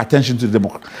drawing back attention to the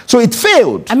democracy. So it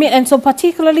failed. I mean, and so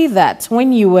particularly that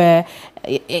when you were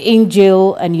in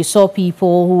jail and you saw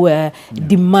people who were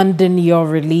demanding your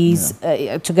release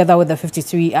together with the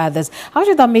 53 others, how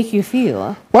did that make you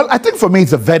feel? Well, I think for me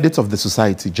it's a verdict of the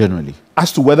society generally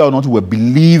as to whether or not we're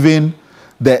believing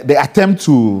the attempt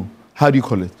to, how do you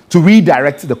call it, to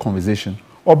redirect the conversation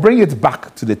or bring it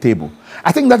back to the table.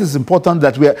 I think that is important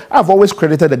that I've always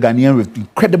credited the Ghanaian with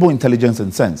incredible intelligence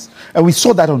and sense. And we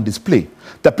saw that on display.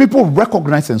 That people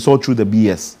recognized and saw through the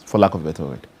BS, for lack of a better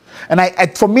word.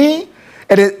 And for me,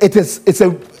 it's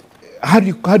a, how do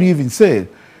you even say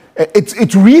it?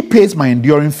 It repays my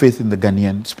enduring faith in the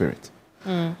Ghanaian spirit.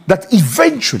 That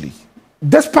eventually,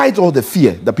 despite all the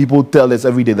fear that people tell us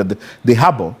every day that they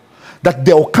harbor, that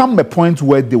there will come a point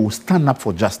where they will stand up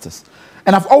for justice.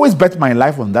 And I've always bet my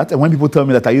life on that. And when people tell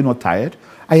me that, are you not tired?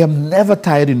 I am never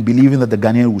tired in believing that the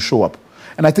Ghanaian will show up.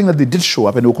 And I think that they did show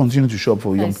up and they will continue to show up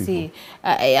for young people.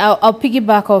 I see. I'll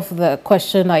piggyback off the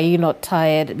question, are you not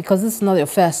tired? Because this is not your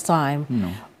first time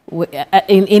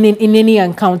in any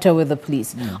encounter with the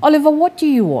police. No. Oliver, what do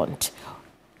you want?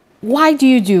 Why do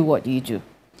you do what you do?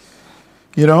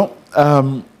 You know,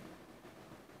 I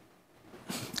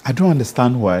don't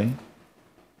understand why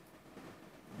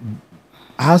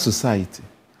our society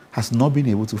has not been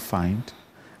able to find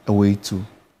a way to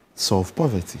solve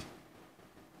poverty.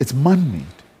 It's man-made.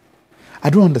 I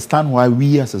don't understand why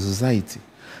we as a society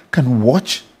can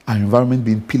watch our environment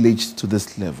being pillaged to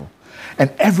this level.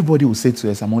 And everybody will say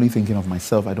to us, I'm only thinking of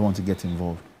myself, I don't want to get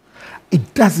involved.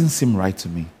 It doesn't seem right to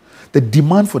me. The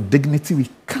demand for dignity,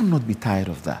 we cannot be tired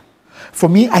of that. For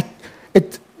me,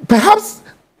 perhaps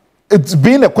it's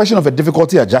been a question of a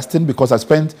difficulty adjusting because I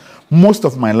spent most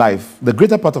of my life, the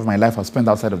greater part of my life I've spent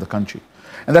outside of the country.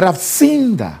 And that I've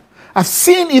seen that. I've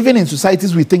seen even in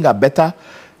societies we think are better,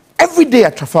 every day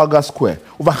at Trafalgar Square,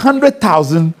 over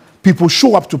 100,000 people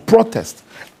show up to protest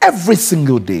every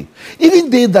single day. Even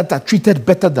they that are treated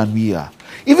better than we are.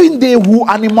 Even they who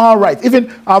animal rights,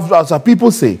 even as our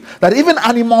people say, that even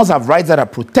animals have rights that are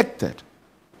protected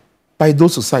by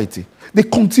those society. They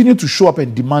continue to show up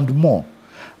and demand more.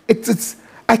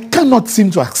 I cannot seem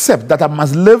to accept that I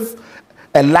must live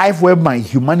a life where my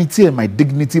humanity and my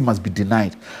dignity must be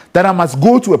denied. That I must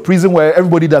go to a prison where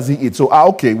everybody doesn't eat. So,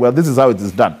 okay, well, this is how it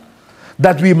is done.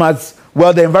 That we must,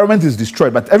 well, the environment is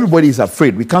destroyed, but everybody is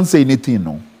afraid. We can't say anything,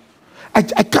 no. I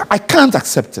can't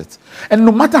accept it. And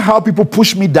no matter how people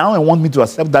push me down and want me to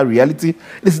accept that reality,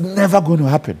 it is never going to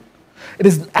happen.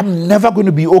 I'm never going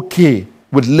to be okay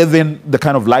with living the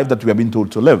kind of life that we have been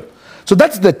told to live. So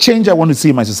that's the change I want to see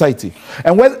in my society.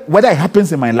 And whether it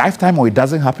happens in my lifetime or it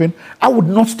doesn't happen, I would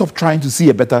not stop trying to see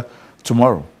a better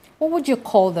tomorrow. What would you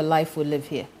call the life we live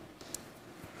here?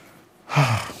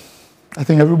 I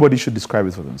think everybody should describe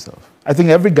it for themselves. I think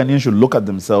every Ghanaian should look at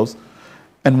themselves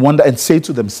and wonder and say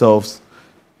to themselves,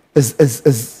 is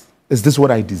this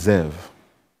what I deserve?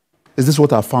 Is this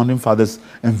what our founding fathers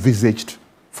envisaged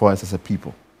for us as a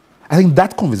people? I think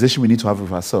that conversation we need to have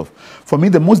with ourselves. For me,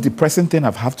 the most depressing thing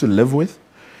I've had to live with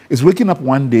is waking up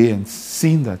one day and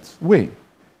seeing that, wait,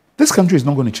 this country is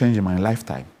not going to change in my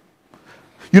lifetime.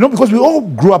 You know, because we all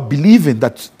grew up believing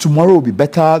that tomorrow will be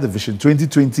better, the Vision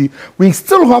 2020. We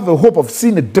still have a hope of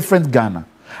seeing a different Ghana.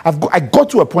 I got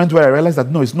to a point where I realized that,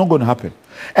 no, it's not going to happen.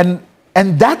 And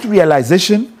that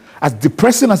realization, as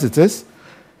depressing as it is,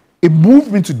 it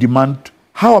moved me to demand,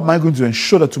 how am I going to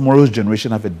ensure that tomorrow's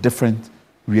generation have a different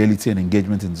reality and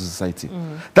engagement in society?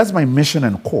 That's my mission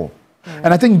and core.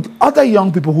 And I think other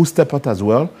young people who step out as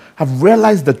well have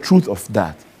realized the truth of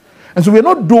that. And so we're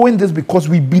not doing this because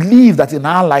we believe that in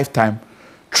our lifetime,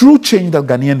 true change that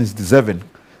Ghanaian is deserving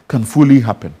can fully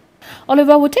happen.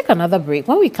 Oliver, we'll take another break.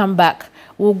 When we come back,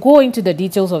 we'll go into the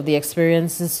details of the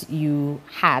experiences you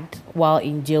had while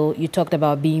in jail. You talked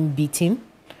about being beaten.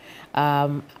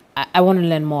 I want to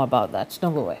learn more about that.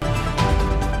 Don't go away.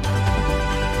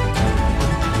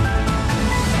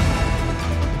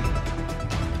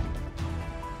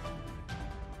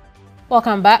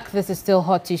 Welcome back. This is still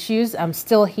Hot Issues. I'm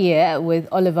still here with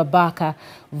Oliver Barker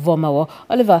Vormawor.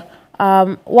 Oliver,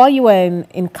 while you were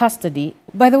in custody,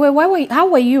 by the way, how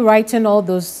were you writing all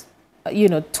those,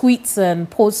 tweets and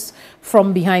posts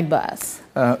from behind bars?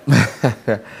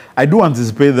 I do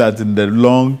anticipate that in the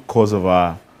long course of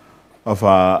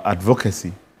our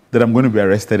advocacy, that I'm going to be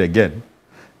arrested again.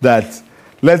 That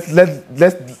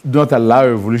let's not allow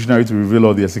a revolutionary to reveal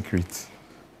all their secrets.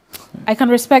 I can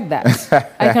respect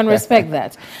that. I can respect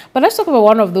that. But let's talk about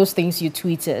one of those things you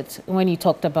tweeted when you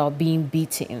talked about being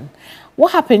beaten.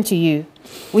 What happened to you?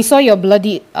 We saw your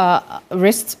bloody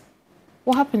wrist.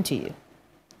 What happened to you?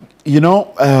 You know,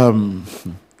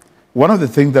 one of the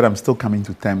things that I'm still coming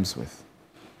to terms with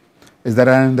is that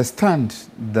I understand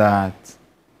that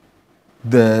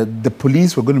the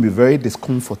police were going to be very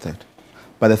discomforted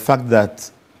by the fact that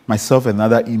myself and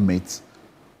other inmates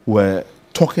were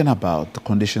talking about the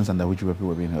conditions under which people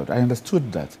were being held. I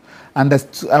understood that. And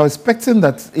I was expecting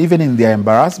that even in their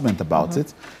embarrassment about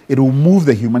it, it will move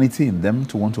the humanity in them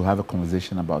to want to have a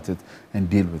conversation about it and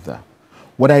deal with that.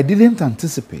 What I didn't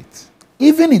anticipate,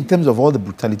 even in terms of all the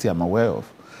brutality I'm aware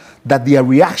of, that their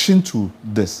reaction to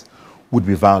this would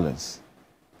be violence.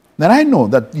 Then I know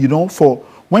that, for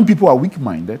when people are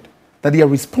weak-minded, that their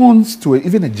response to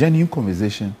even a genuine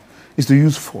conversation is to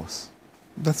use force.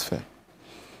 That's fair.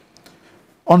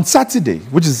 On Saturday,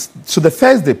 so the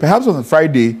first day, perhaps on the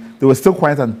Friday, they were still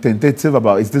quite tentative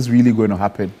about, is this really going to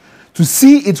happen? To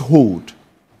see it hold,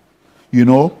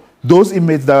 those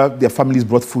inmates that their families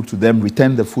brought food to them,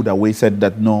 returned the food away, said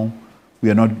that, no, we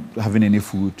are not having any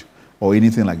food. or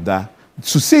anything like that.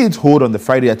 To see it hold on the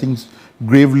Friday, I think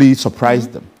gravely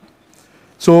surprised them.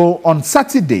 So on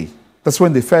Saturday, that's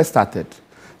when they first started.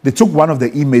 They took one of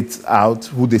the inmates out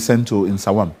who they sent to in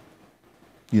Sawam.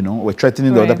 You know, were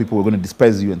threatening the other people, were going to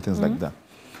disperse you and things like that.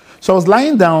 So I was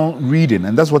lying down reading,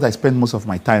 and that's what I spent most of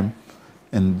my time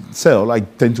in cell. I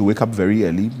tend to wake up very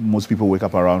early. Most people wake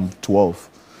up around 12.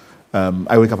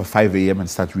 I wake up at 5 a.m. and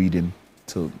start reading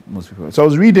till most people. So I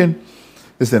was reading.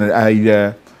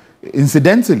 Listen,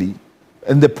 incidentally,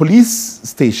 in the police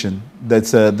station,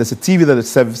 there's a TV that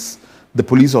serves the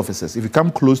police officers. If you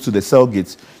come close to the cell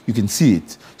gates, you can see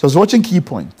it. So I was watching Key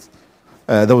Point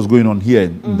that was going on here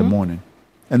in the morning.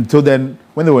 Until then,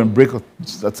 when they were in break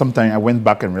at some time, I went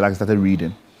back and relaxed, started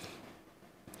reading.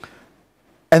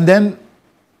 And then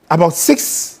about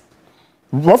 6,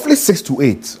 roughly 6 to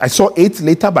 8, I saw 8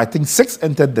 later, but I think 6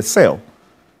 entered the cell,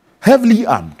 heavily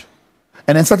armed,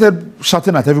 and then started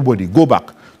shouting at everybody, go back.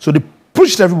 So they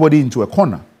pushed everybody into a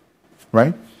corner,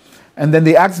 right? And then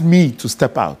they asked me to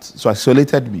step out, so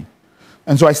isolated me.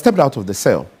 And so I stepped out of the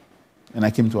cell, and I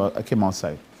came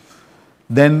outside.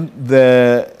 Then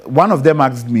one of them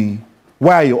asked me,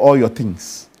 where are all your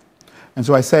things? And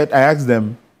so I asked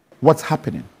them, what's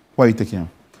happening? Why are you taking them?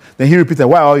 Then he repeated,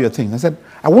 where are all your things? I said,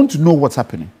 I want to know what's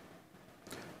happening.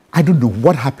 I don't know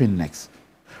what happened next.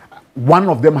 One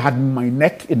of them had my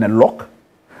neck in a lock.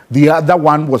 The other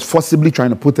one was forcibly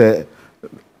trying to put a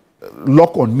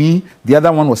lock on me. The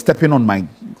other one was stepping on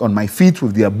my feet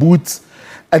with their boots.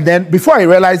 And then before I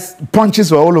realized,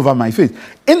 punches were all over my face.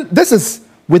 This is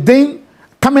within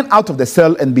coming out of the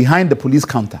cell and behind the police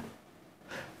counter.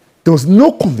 There was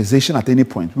no conversation at any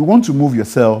point. We want to move your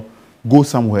cell, go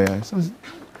somewhere. So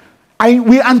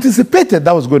we anticipated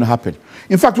that was going to happen.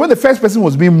 In fact, when the first person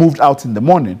was being moved out in the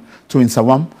morning to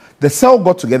Insawam, the cell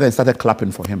got together and started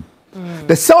clapping for him.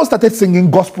 The cell started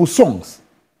singing gospel songs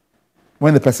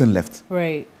when the person left.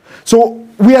 Right. So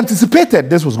we anticipated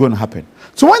this was going to happen.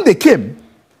 So when they came,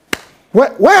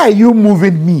 why are you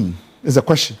moving me is a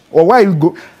question. Or why are you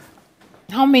go?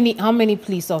 How many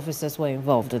police officers were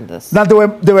involved in this? Now there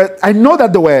were. I know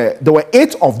that there were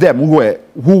 8 of them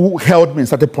who held me and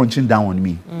started punching down on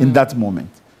me in that moment.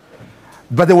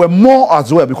 But there were more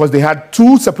as well because they had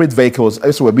 2 separate vehicles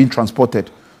as were being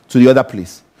transported to the other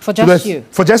place. For just you?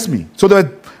 For just me. So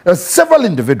there were several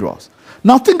individuals.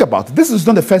 Now think about it. This is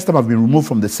not the first time I've been removed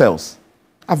from the cells.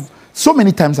 So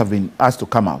many times I've been asked to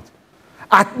come out.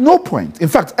 At no point, in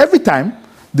fact, every time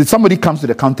that somebody comes to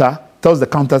the counter, tells the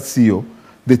counter CEO,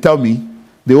 they tell me,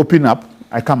 they open up,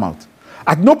 I come out.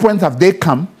 At no point have they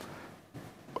come,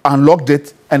 unlocked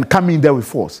it, and come in there with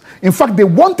force. In fact, they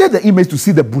wanted the inmates to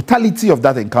see the brutality of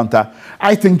that encounter,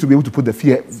 I think, to be able to put the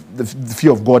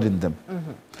fear of God in them.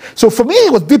 So for me,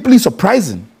 it was deeply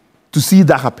surprising to see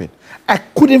that happen. I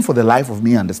couldn't for the life of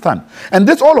me understand. And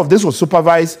all of this was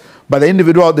supervised by the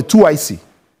individual, the 2IC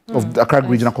of the Accra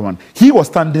Regional Command. He was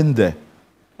standing there.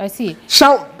 I see.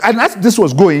 And as this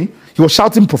was going, he was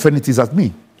shouting profanities at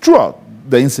me throughout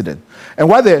the incident. And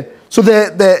so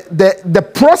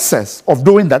the process of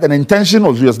doing that, and the intention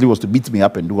obviously was to beat me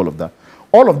up and do all of that.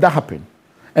 All of that happened.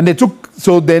 And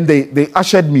then they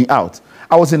ushered me out.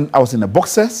 I was in a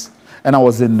boxers, and I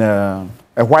was in a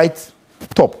white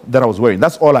top that I was wearing.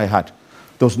 That's all I had.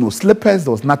 There was no slippers,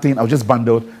 there was nothing. I was just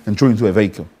bundled and thrown into a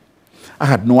vehicle. I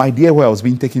had no idea where I was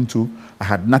being taken to. I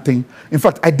had nothing. In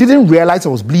fact, I didn't realize I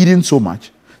was bleeding so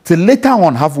much till later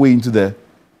on, halfway into the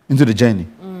journey,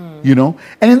 you know.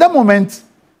 And in that moment,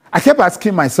 I kept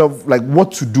asking myself, like,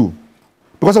 what to do,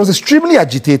 because I was extremely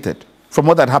agitated from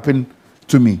what had happened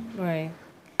to me. Right.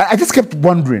 I just kept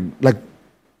wondering, like,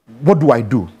 what do I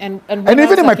do? And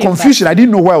even in my confusion, I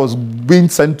didn't know where I was being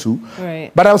sent to.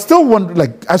 Right. But I was still wondering,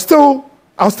 like, I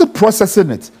was still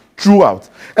processing it throughout.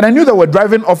 And I knew that we're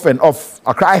driving off and off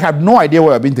Accra. I had no idea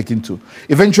where I'd been taken to.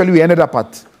 Eventually, we ended up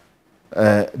at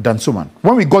Dansoman.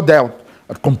 When we got there, I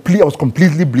was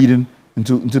completely bleeding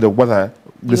into the water.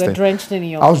 You were drenched in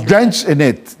your... I was drenched in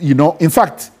it, you know. In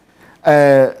fact,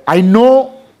 I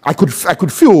know I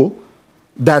could feel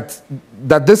that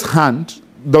this hand,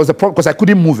 there was a problem because I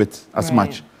couldn't move it as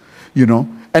much, you know.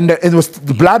 And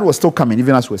the blood was still coming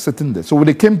even as we were sitting there. So when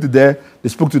they came to there, they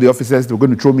spoke to the officers. They were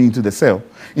going to throw me into the cell.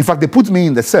 In fact, they put me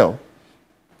in the cell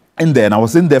in there, and I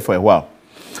was in there for a while.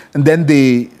 And then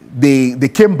they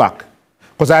came back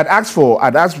because I'd asked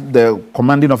the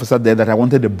commanding officer there that I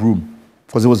wanted a broom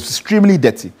because it was extremely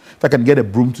dirty. If I can get a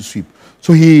broom to sweep,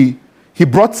 so he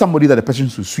brought somebody that the person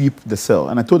should sweep the cell,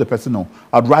 and I told the person no,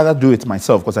 I'd rather do it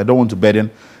myself because I don't want to burden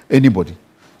anybody.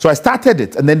 So I started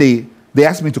it, and then they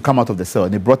asked me to come out of the cell,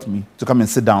 and they brought me to come and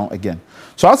sit down again.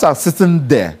 So as I was sitting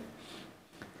there,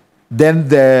 Then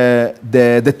the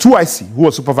 2IC, who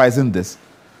was supervising this,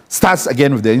 starts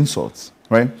again with the insults,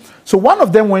 right? So one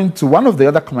of them went to one of the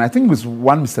other commanders, I think it was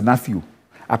one Mr. Nafiu,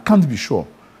 I can't be sure,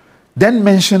 then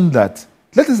mentioned that,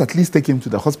 let us at least take him to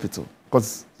the hospital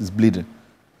because he's bleeding.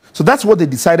 So that's what they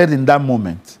decided in that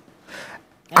moment.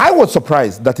 I was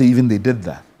surprised that even they did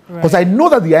that. Because I know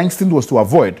that the instinct was to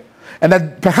avoid, and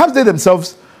that perhaps they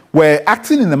themselves were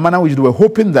acting in a manner which they were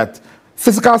hoping that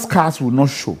physical scars would not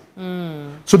show.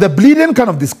 So the bleeding kind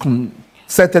of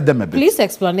disconcerted them a bit. Police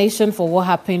explanation for what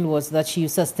happened was that she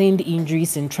sustained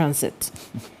injuries in transit.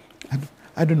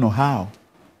 I don't know how,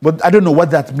 but I don't know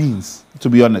what that means, to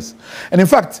be honest. And in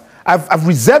fact, I've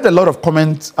reserved a lot of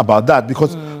comments about that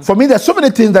because for me, there's so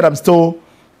many things that I'm still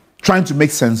trying to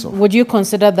make sense of. Would you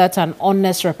consider that an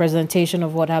honest representation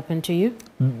of what happened to you?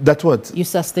 That what? You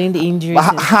sustained injuries.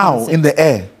 How? In the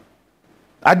air?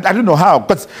 I don't know how.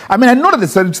 But I mean, I know that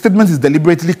the statement is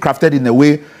deliberately crafted in a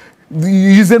way,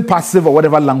 using passive or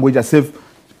whatever language, as if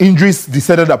injuries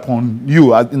descended upon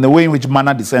you, in the way in which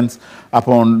manner descends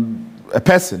upon a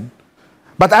person.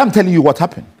 But I'm telling you what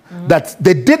happened. That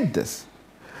they did this.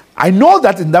 I know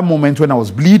that in that moment when I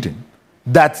was bleeding,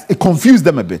 that it confused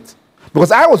them a bit.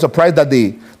 Because I was surprised that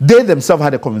they themselves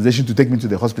had a conversation to take me to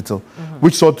the hospital,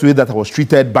 which saw to it that I was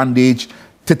treated, bandaged,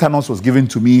 tetanus was given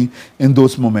to me in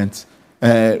those moments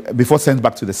before sent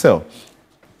back to the cell.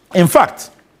 In fact,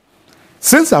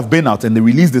 since I've been out and they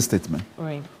released this statement,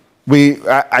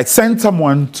 I sent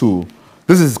someone to,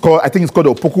 this is called, I think it's called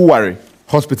the Opokuwari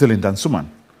Hospital in Dansuman,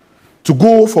 to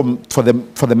go for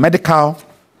the medical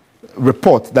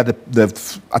report that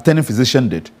the attending physician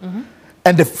did.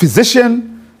 And the physician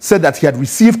said that he had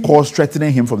received calls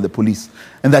threatening him from the police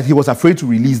and that he was afraid to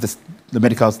release the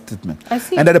medical statement. I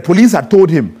see. And that the police had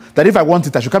told him that if I want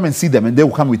it, I should come and see them and they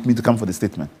will come with me to come for the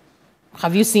statement.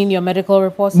 Have you seen your medical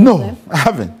reports? No, I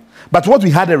haven't. But what we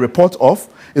had a report of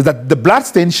is that the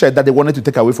blood-stained shirt that they wanted to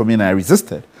take away from me and I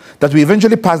resisted, that we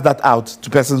eventually passed that out to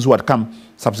persons who had come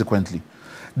subsequently.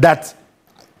 That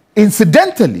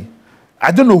incidentally,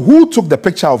 I don't know who took the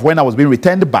picture of when I was being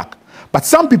returned back, but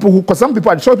some people,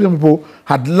 I'm sure people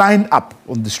had lined up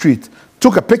on the street,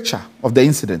 took a picture of the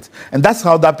incident, and that's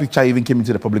how that picture even came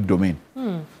into the public domain.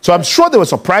 So I'm sure they were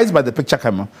surprised by the picture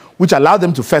camera, which allowed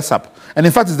them to fess up. And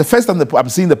in fact, it's the first time that I'm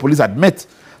seeing the police admit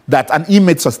that an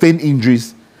inmate sustained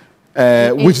injuries,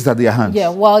 which is at their hands. Yeah,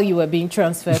 while you were being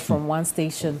transferred from one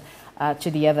station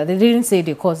to the other. They didn't say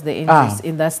they caused the injuries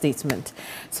in that statement.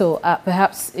 So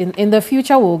perhaps in the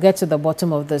future, we'll get to the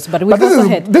bottom of this. But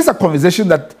this is a conversation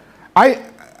that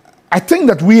I think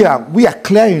that we are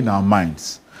clear in our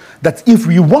minds that if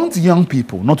we want young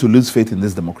people not to lose faith in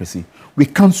this democracy, we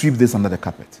can't sweep this under the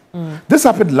carpet. This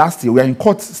happened last year. We are in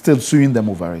court still suing them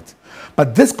over it.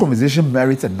 But this conversation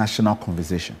merits a national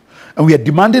conversation. And we are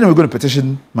demanding, and we're going to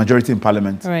petition majority in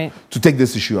parliament to take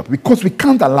this issue up, because we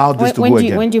can't allow this to go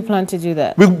again. When do you plan to do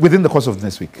that? Within the course of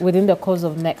next week. Within the course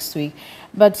of next week.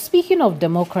 But speaking of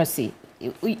democracy,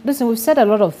 listen, we've said a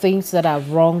lot of things that are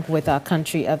wrong with our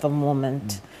country at the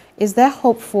moment. Is there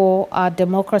hope for our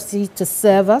democracy to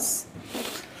serve us?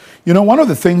 You know, one of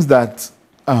the things that,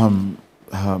 one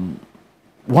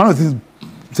of the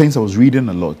things I was reading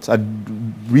a lot, I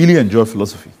really enjoy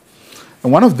philosophy.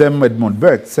 And one of them, Edmund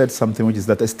Burke, said something which is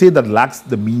that a state that lacks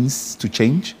the means to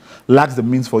change, lacks the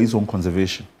means for its own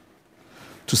conservation.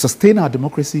 To sustain our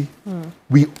democracy,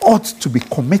 we ought to be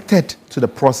committed to the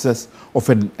process of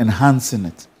enhancing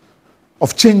it,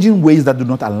 of changing ways that do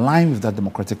not align with that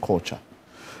democratic culture.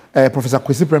 Professor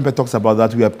Kwesi Prempeh talks about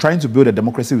that. We are trying to build a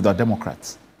democracy without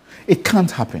Democrats. It can't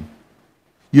happen.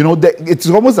 You know, it's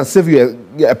almost as if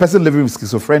you're a person living with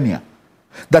schizophrenia.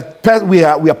 That we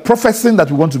are professing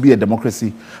that we want to be a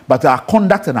democracy, but our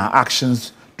conduct and our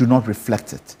actions do not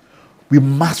reflect it. We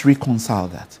must reconcile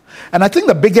that. And I think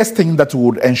the biggest thing that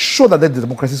would ensure that the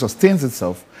democracy sustains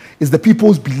itself is the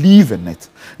people's belief in it.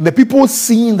 And the people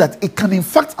seeing that it can in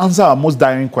fact answer our most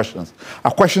dire questions.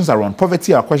 Our questions around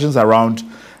poverty, our questions around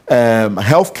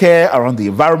healthcare, around the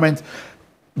environment.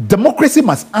 Democracy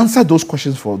must answer those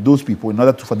questions for those people in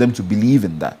order for them to believe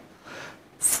in that.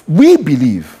 We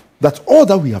believe that all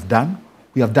that we have done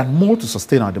more to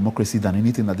sustain our democracy than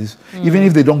anything that is, even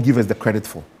if they don't give us the credit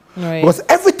for. Because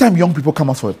every time young people come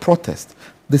out for a protest,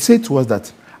 they say to us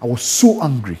that I was so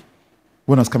angry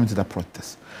when I was coming to that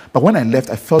protest. But when I left,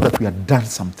 I felt that we had done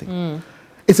something.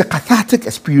 It's a cathartic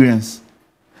experience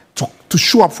to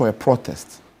show up for a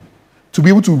protest, to be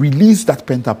able to release that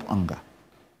pent-up anger.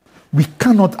 We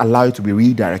cannot allow it to be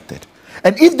redirected.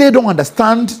 And if they don't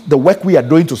understand the work we are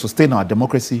doing to sustain our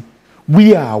democracy,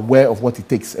 we are aware of what it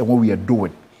takes and what we are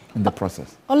doing in the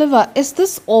process. Oliver, is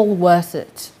this all worth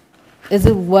it? Is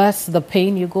it worth the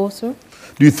pain you go through?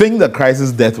 Do you think the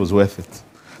crisis death was worth it?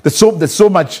 There's so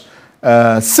much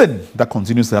sin that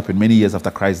continues to happen many years after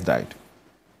Christ died.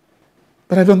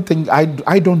 But I don't think,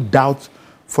 I don't doubt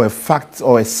for a fact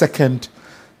or a second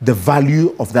the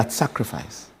value of that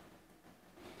sacrifice.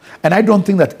 And I don't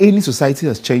think that any society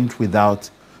has changed without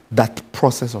that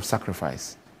process of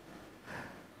sacrifice.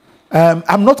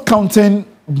 I'm not counting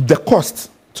the cost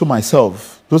to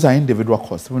myself. Those are individual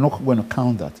costs. We're not going to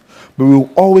count that. But we will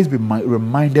always be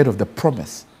reminded of the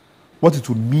promise, what it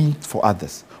would mean for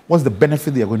others, what's the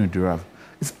benefit they are going to derive.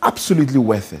 It's absolutely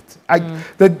worth it.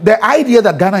 The idea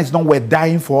that Ghana is not worth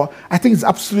dying for, I think it's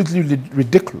absolutely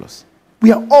ridiculous.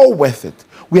 We are all worth it.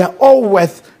 We are all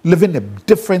worth living a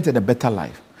different and a better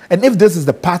life. And if this is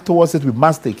the path towards it, we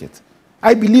must take it.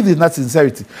 I believe in that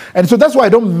sincerity. And so that's why I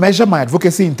don't measure my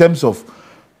advocacy in terms of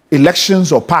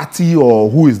elections or party or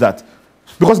who is that.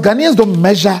 Because Ghanaians don't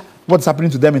measure what's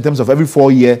happening to them in terms of every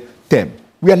 4-year term.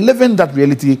 We are living that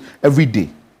reality every day.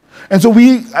 And so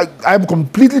I'm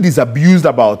completely disabused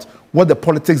about what the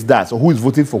politics does or who is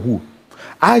voting for who.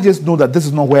 I just know that this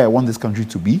is not where I want this country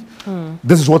to be.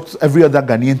 This is what every other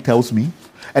Ghanaian tells me.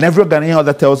 And every Ghanaian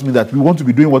other tells me that we want to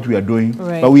be doing what we are doing,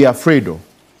 but we are afraid though.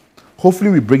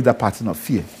 Hopefully we break that pattern of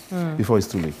fear before it's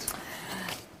too late.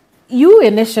 You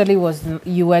initially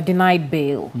were denied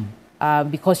bail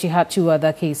because you had 2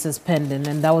 other cases pending,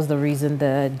 and that was the reason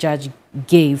the judge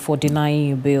gave for denying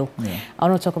you bail. I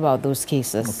want to talk about those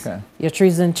cases. Okay. Your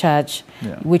treason charge,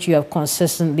 which you have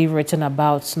consistently written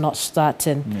about not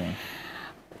starting.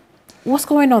 What's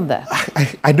going on there?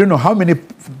 I don't know how many,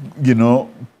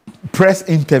 press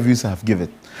interviews I have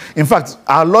given. In fact,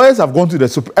 our lawyers have gone to the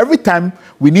Supreme. Every time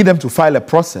we need them to file a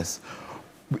process,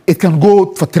 it can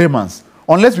go for 3 months.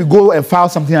 Unless we go and file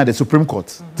something at the Supreme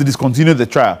Court to discontinue the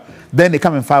trial, then they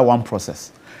come and file one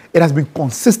process. It has been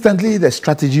consistently the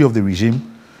strategy of the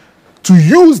regime to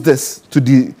use this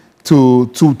to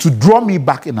draw me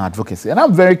back in advocacy. And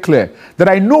I'm very clear that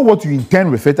I know what you intend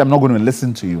with it. I'm not going to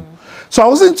listen to you. So I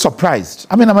wasn't surprised.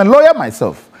 I mean, I'm a lawyer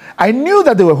myself. I knew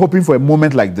that they were hoping for a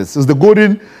moment like this. It was the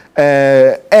golden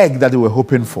egg that they were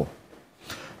hoping for.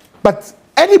 But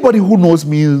anybody who knows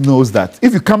me knows that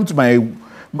if you come to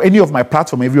any of my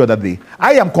platform every other day,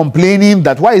 I am complaining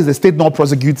that why is the state not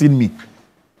prosecuting me?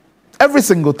 Every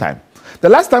single time. The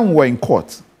last time we were in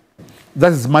court,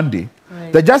 that is Monday,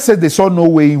 the judge said they saw no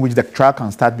way in which the trial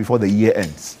can start before the year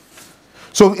ends.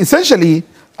 So essentially,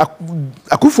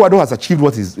 Akufo-Addo has achieved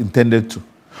what he's intended to,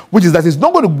 which is that he's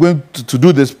not going to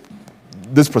do this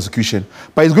prosecution,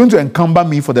 but he's going to encumber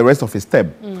me for the rest of his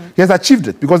term. He has achieved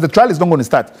it because the trial is not going to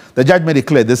start. The judge made it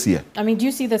clear this year. I mean, do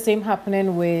you see the same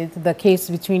happening with the case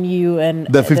between you and...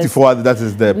 The 54, that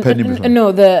is the pending...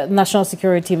 No, the National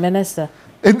Security Minister.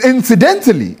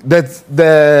 Incidentally,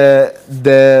 the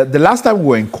last time we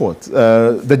were in court,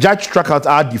 the judge struck out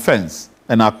our defense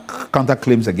and our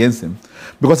counterclaims against him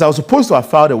because I was supposed to have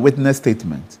filed a witness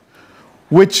statement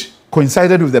which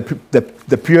coincided with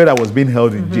the period I was being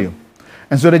held in jail.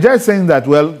 And so the judge is saying that,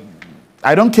 well,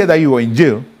 I don't care that you were in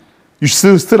jail. You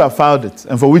still have filed it.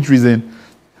 And for which reason,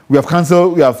 we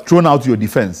have thrown out your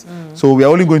defense. So we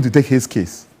are only going to take his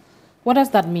case. What does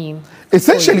that mean?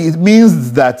 Essentially, it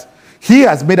means that he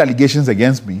has made allegations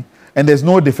against me and there's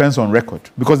no defense on record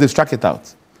because they struck it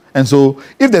out. And so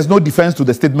if there's no defense to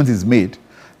the statement he's made,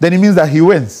 then it means that he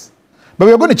wins. But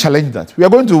we are going to challenge that. We are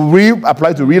going to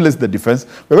reapply to relist the defense.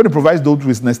 We're going to provide those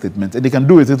witness statements, and they can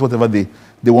do with it whatever they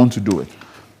want to do it.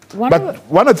 But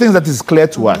one of the things that is clear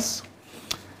to us,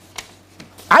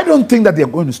 I don't think that they are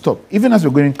going to stop, even as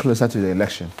we're going closer to the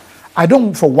election. I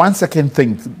don't for one second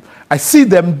think, I see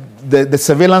them, the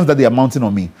surveillance that they are mounting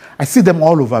on me. I see them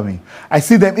all over me. I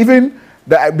see them, even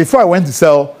before I went to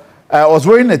sell, I was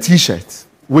wearing a T-shirt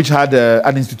which had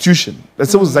an institution, a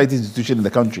civil society institution in the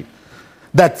country,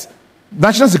 that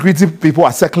national security people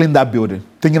are circling that building,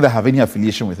 thinking they have any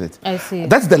affiliation with it. I see.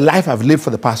 That's the life I've lived for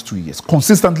the past 2 years,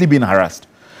 consistently being harassed.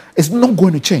 It's not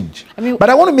going to change. But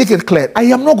I want to make it clear, I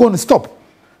am not going to stop.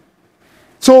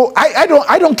 So I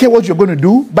don't care what you're going to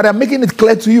do, but I'm making it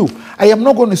clear to you, I am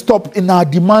not going to stop in our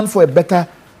demand for a better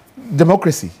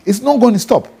democracy. It's not going to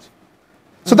stop.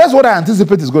 So that's what I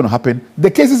anticipate is going to happen.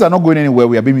 The cases are not going anywhere,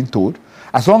 we are being told,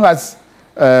 as long as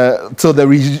till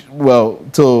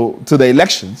the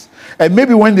elections, and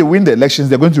maybe when they win the elections,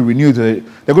 they're going to renew they're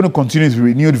going to continue to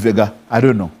renewed vigor. I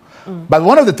don't know. But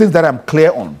one of the things that I'm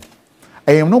clear on,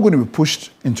 I am not going to be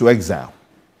pushed into exile.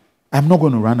 I'm not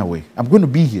going to run away. I'm going to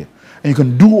be here, and you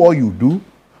can do all you do.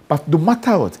 But no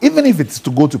matter what, even if it's to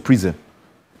go to prison,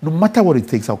 no matter what it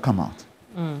takes, I'll come out.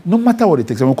 No matter what it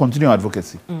takes, I will continue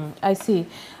advocacy. I see.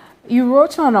 You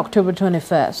wrote on October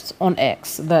 21st on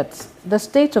X that the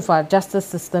state of our justice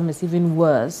system is even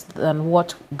worse than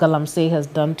what galamsey has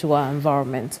done to our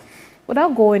environment.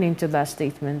 Without going into that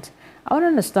statement, I want to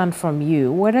understand from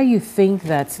you whether you think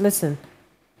that, listen,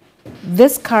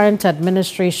 this current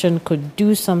administration could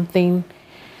do something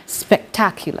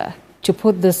spectacular to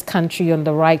put this country on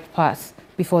the right path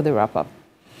before they wrap up.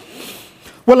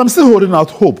 Well, I'm still holding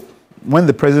out hope when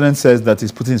the president says that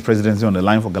he's putting his presidency on the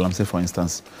line for galamsey, for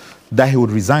instance, that he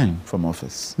would resign from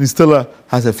office. He still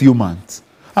has a few months.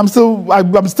 I'm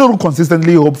still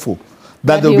consistently hopeful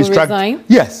that they'll be struck. Resign?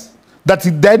 Yes. That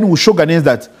he then will show Ghanaians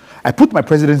that I put my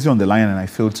presidency on the line and I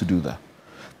failed to do that.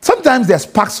 Sometimes there's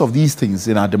sparks of these things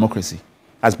in our democracy,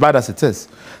 as bad as it is.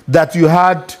 That you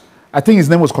had, I think his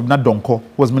name was Kobna Donko, who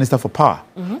was Minister for Power,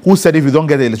 who said if you don't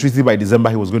get the electricity by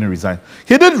December, he was going to resign.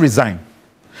 He did resign.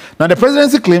 Now, the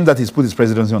presidency claims that he's put his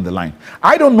presidency on the line.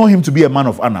 I don't know him to be a man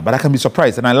of honor, but I can be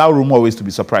surprised, and I allow room always to be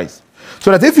surprised.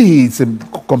 So that if he is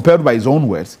compelled by his own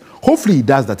words, hopefully he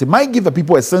does that. It might give the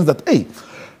people a sense that, hey,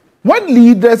 when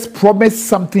leaders promise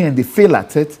something and they fail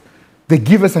at it, they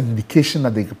give us an indication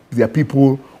that they are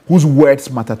people whose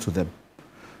words matter to them.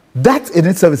 That in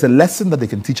itself is a lesson that they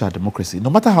can teach our democracy,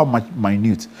 no matter how much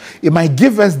minute. It might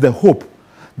give us the hope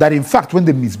that, in fact, when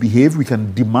they misbehave, we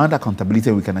can demand accountability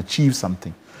and we can achieve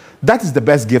something. That is the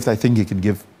best gift I think he can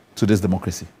give to this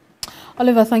democracy.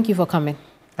 Oliver, thank you for coming.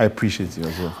 I appreciate you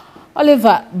as well.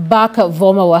 Oliver Barker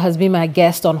Vormawor has been my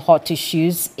guest on Hot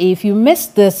Issues. If you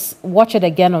missed this, watch it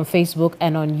again on Facebook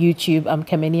and on YouTube. I'm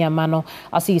Kemeni Amano.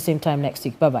 I'll see you same time next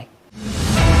week. Bye-bye.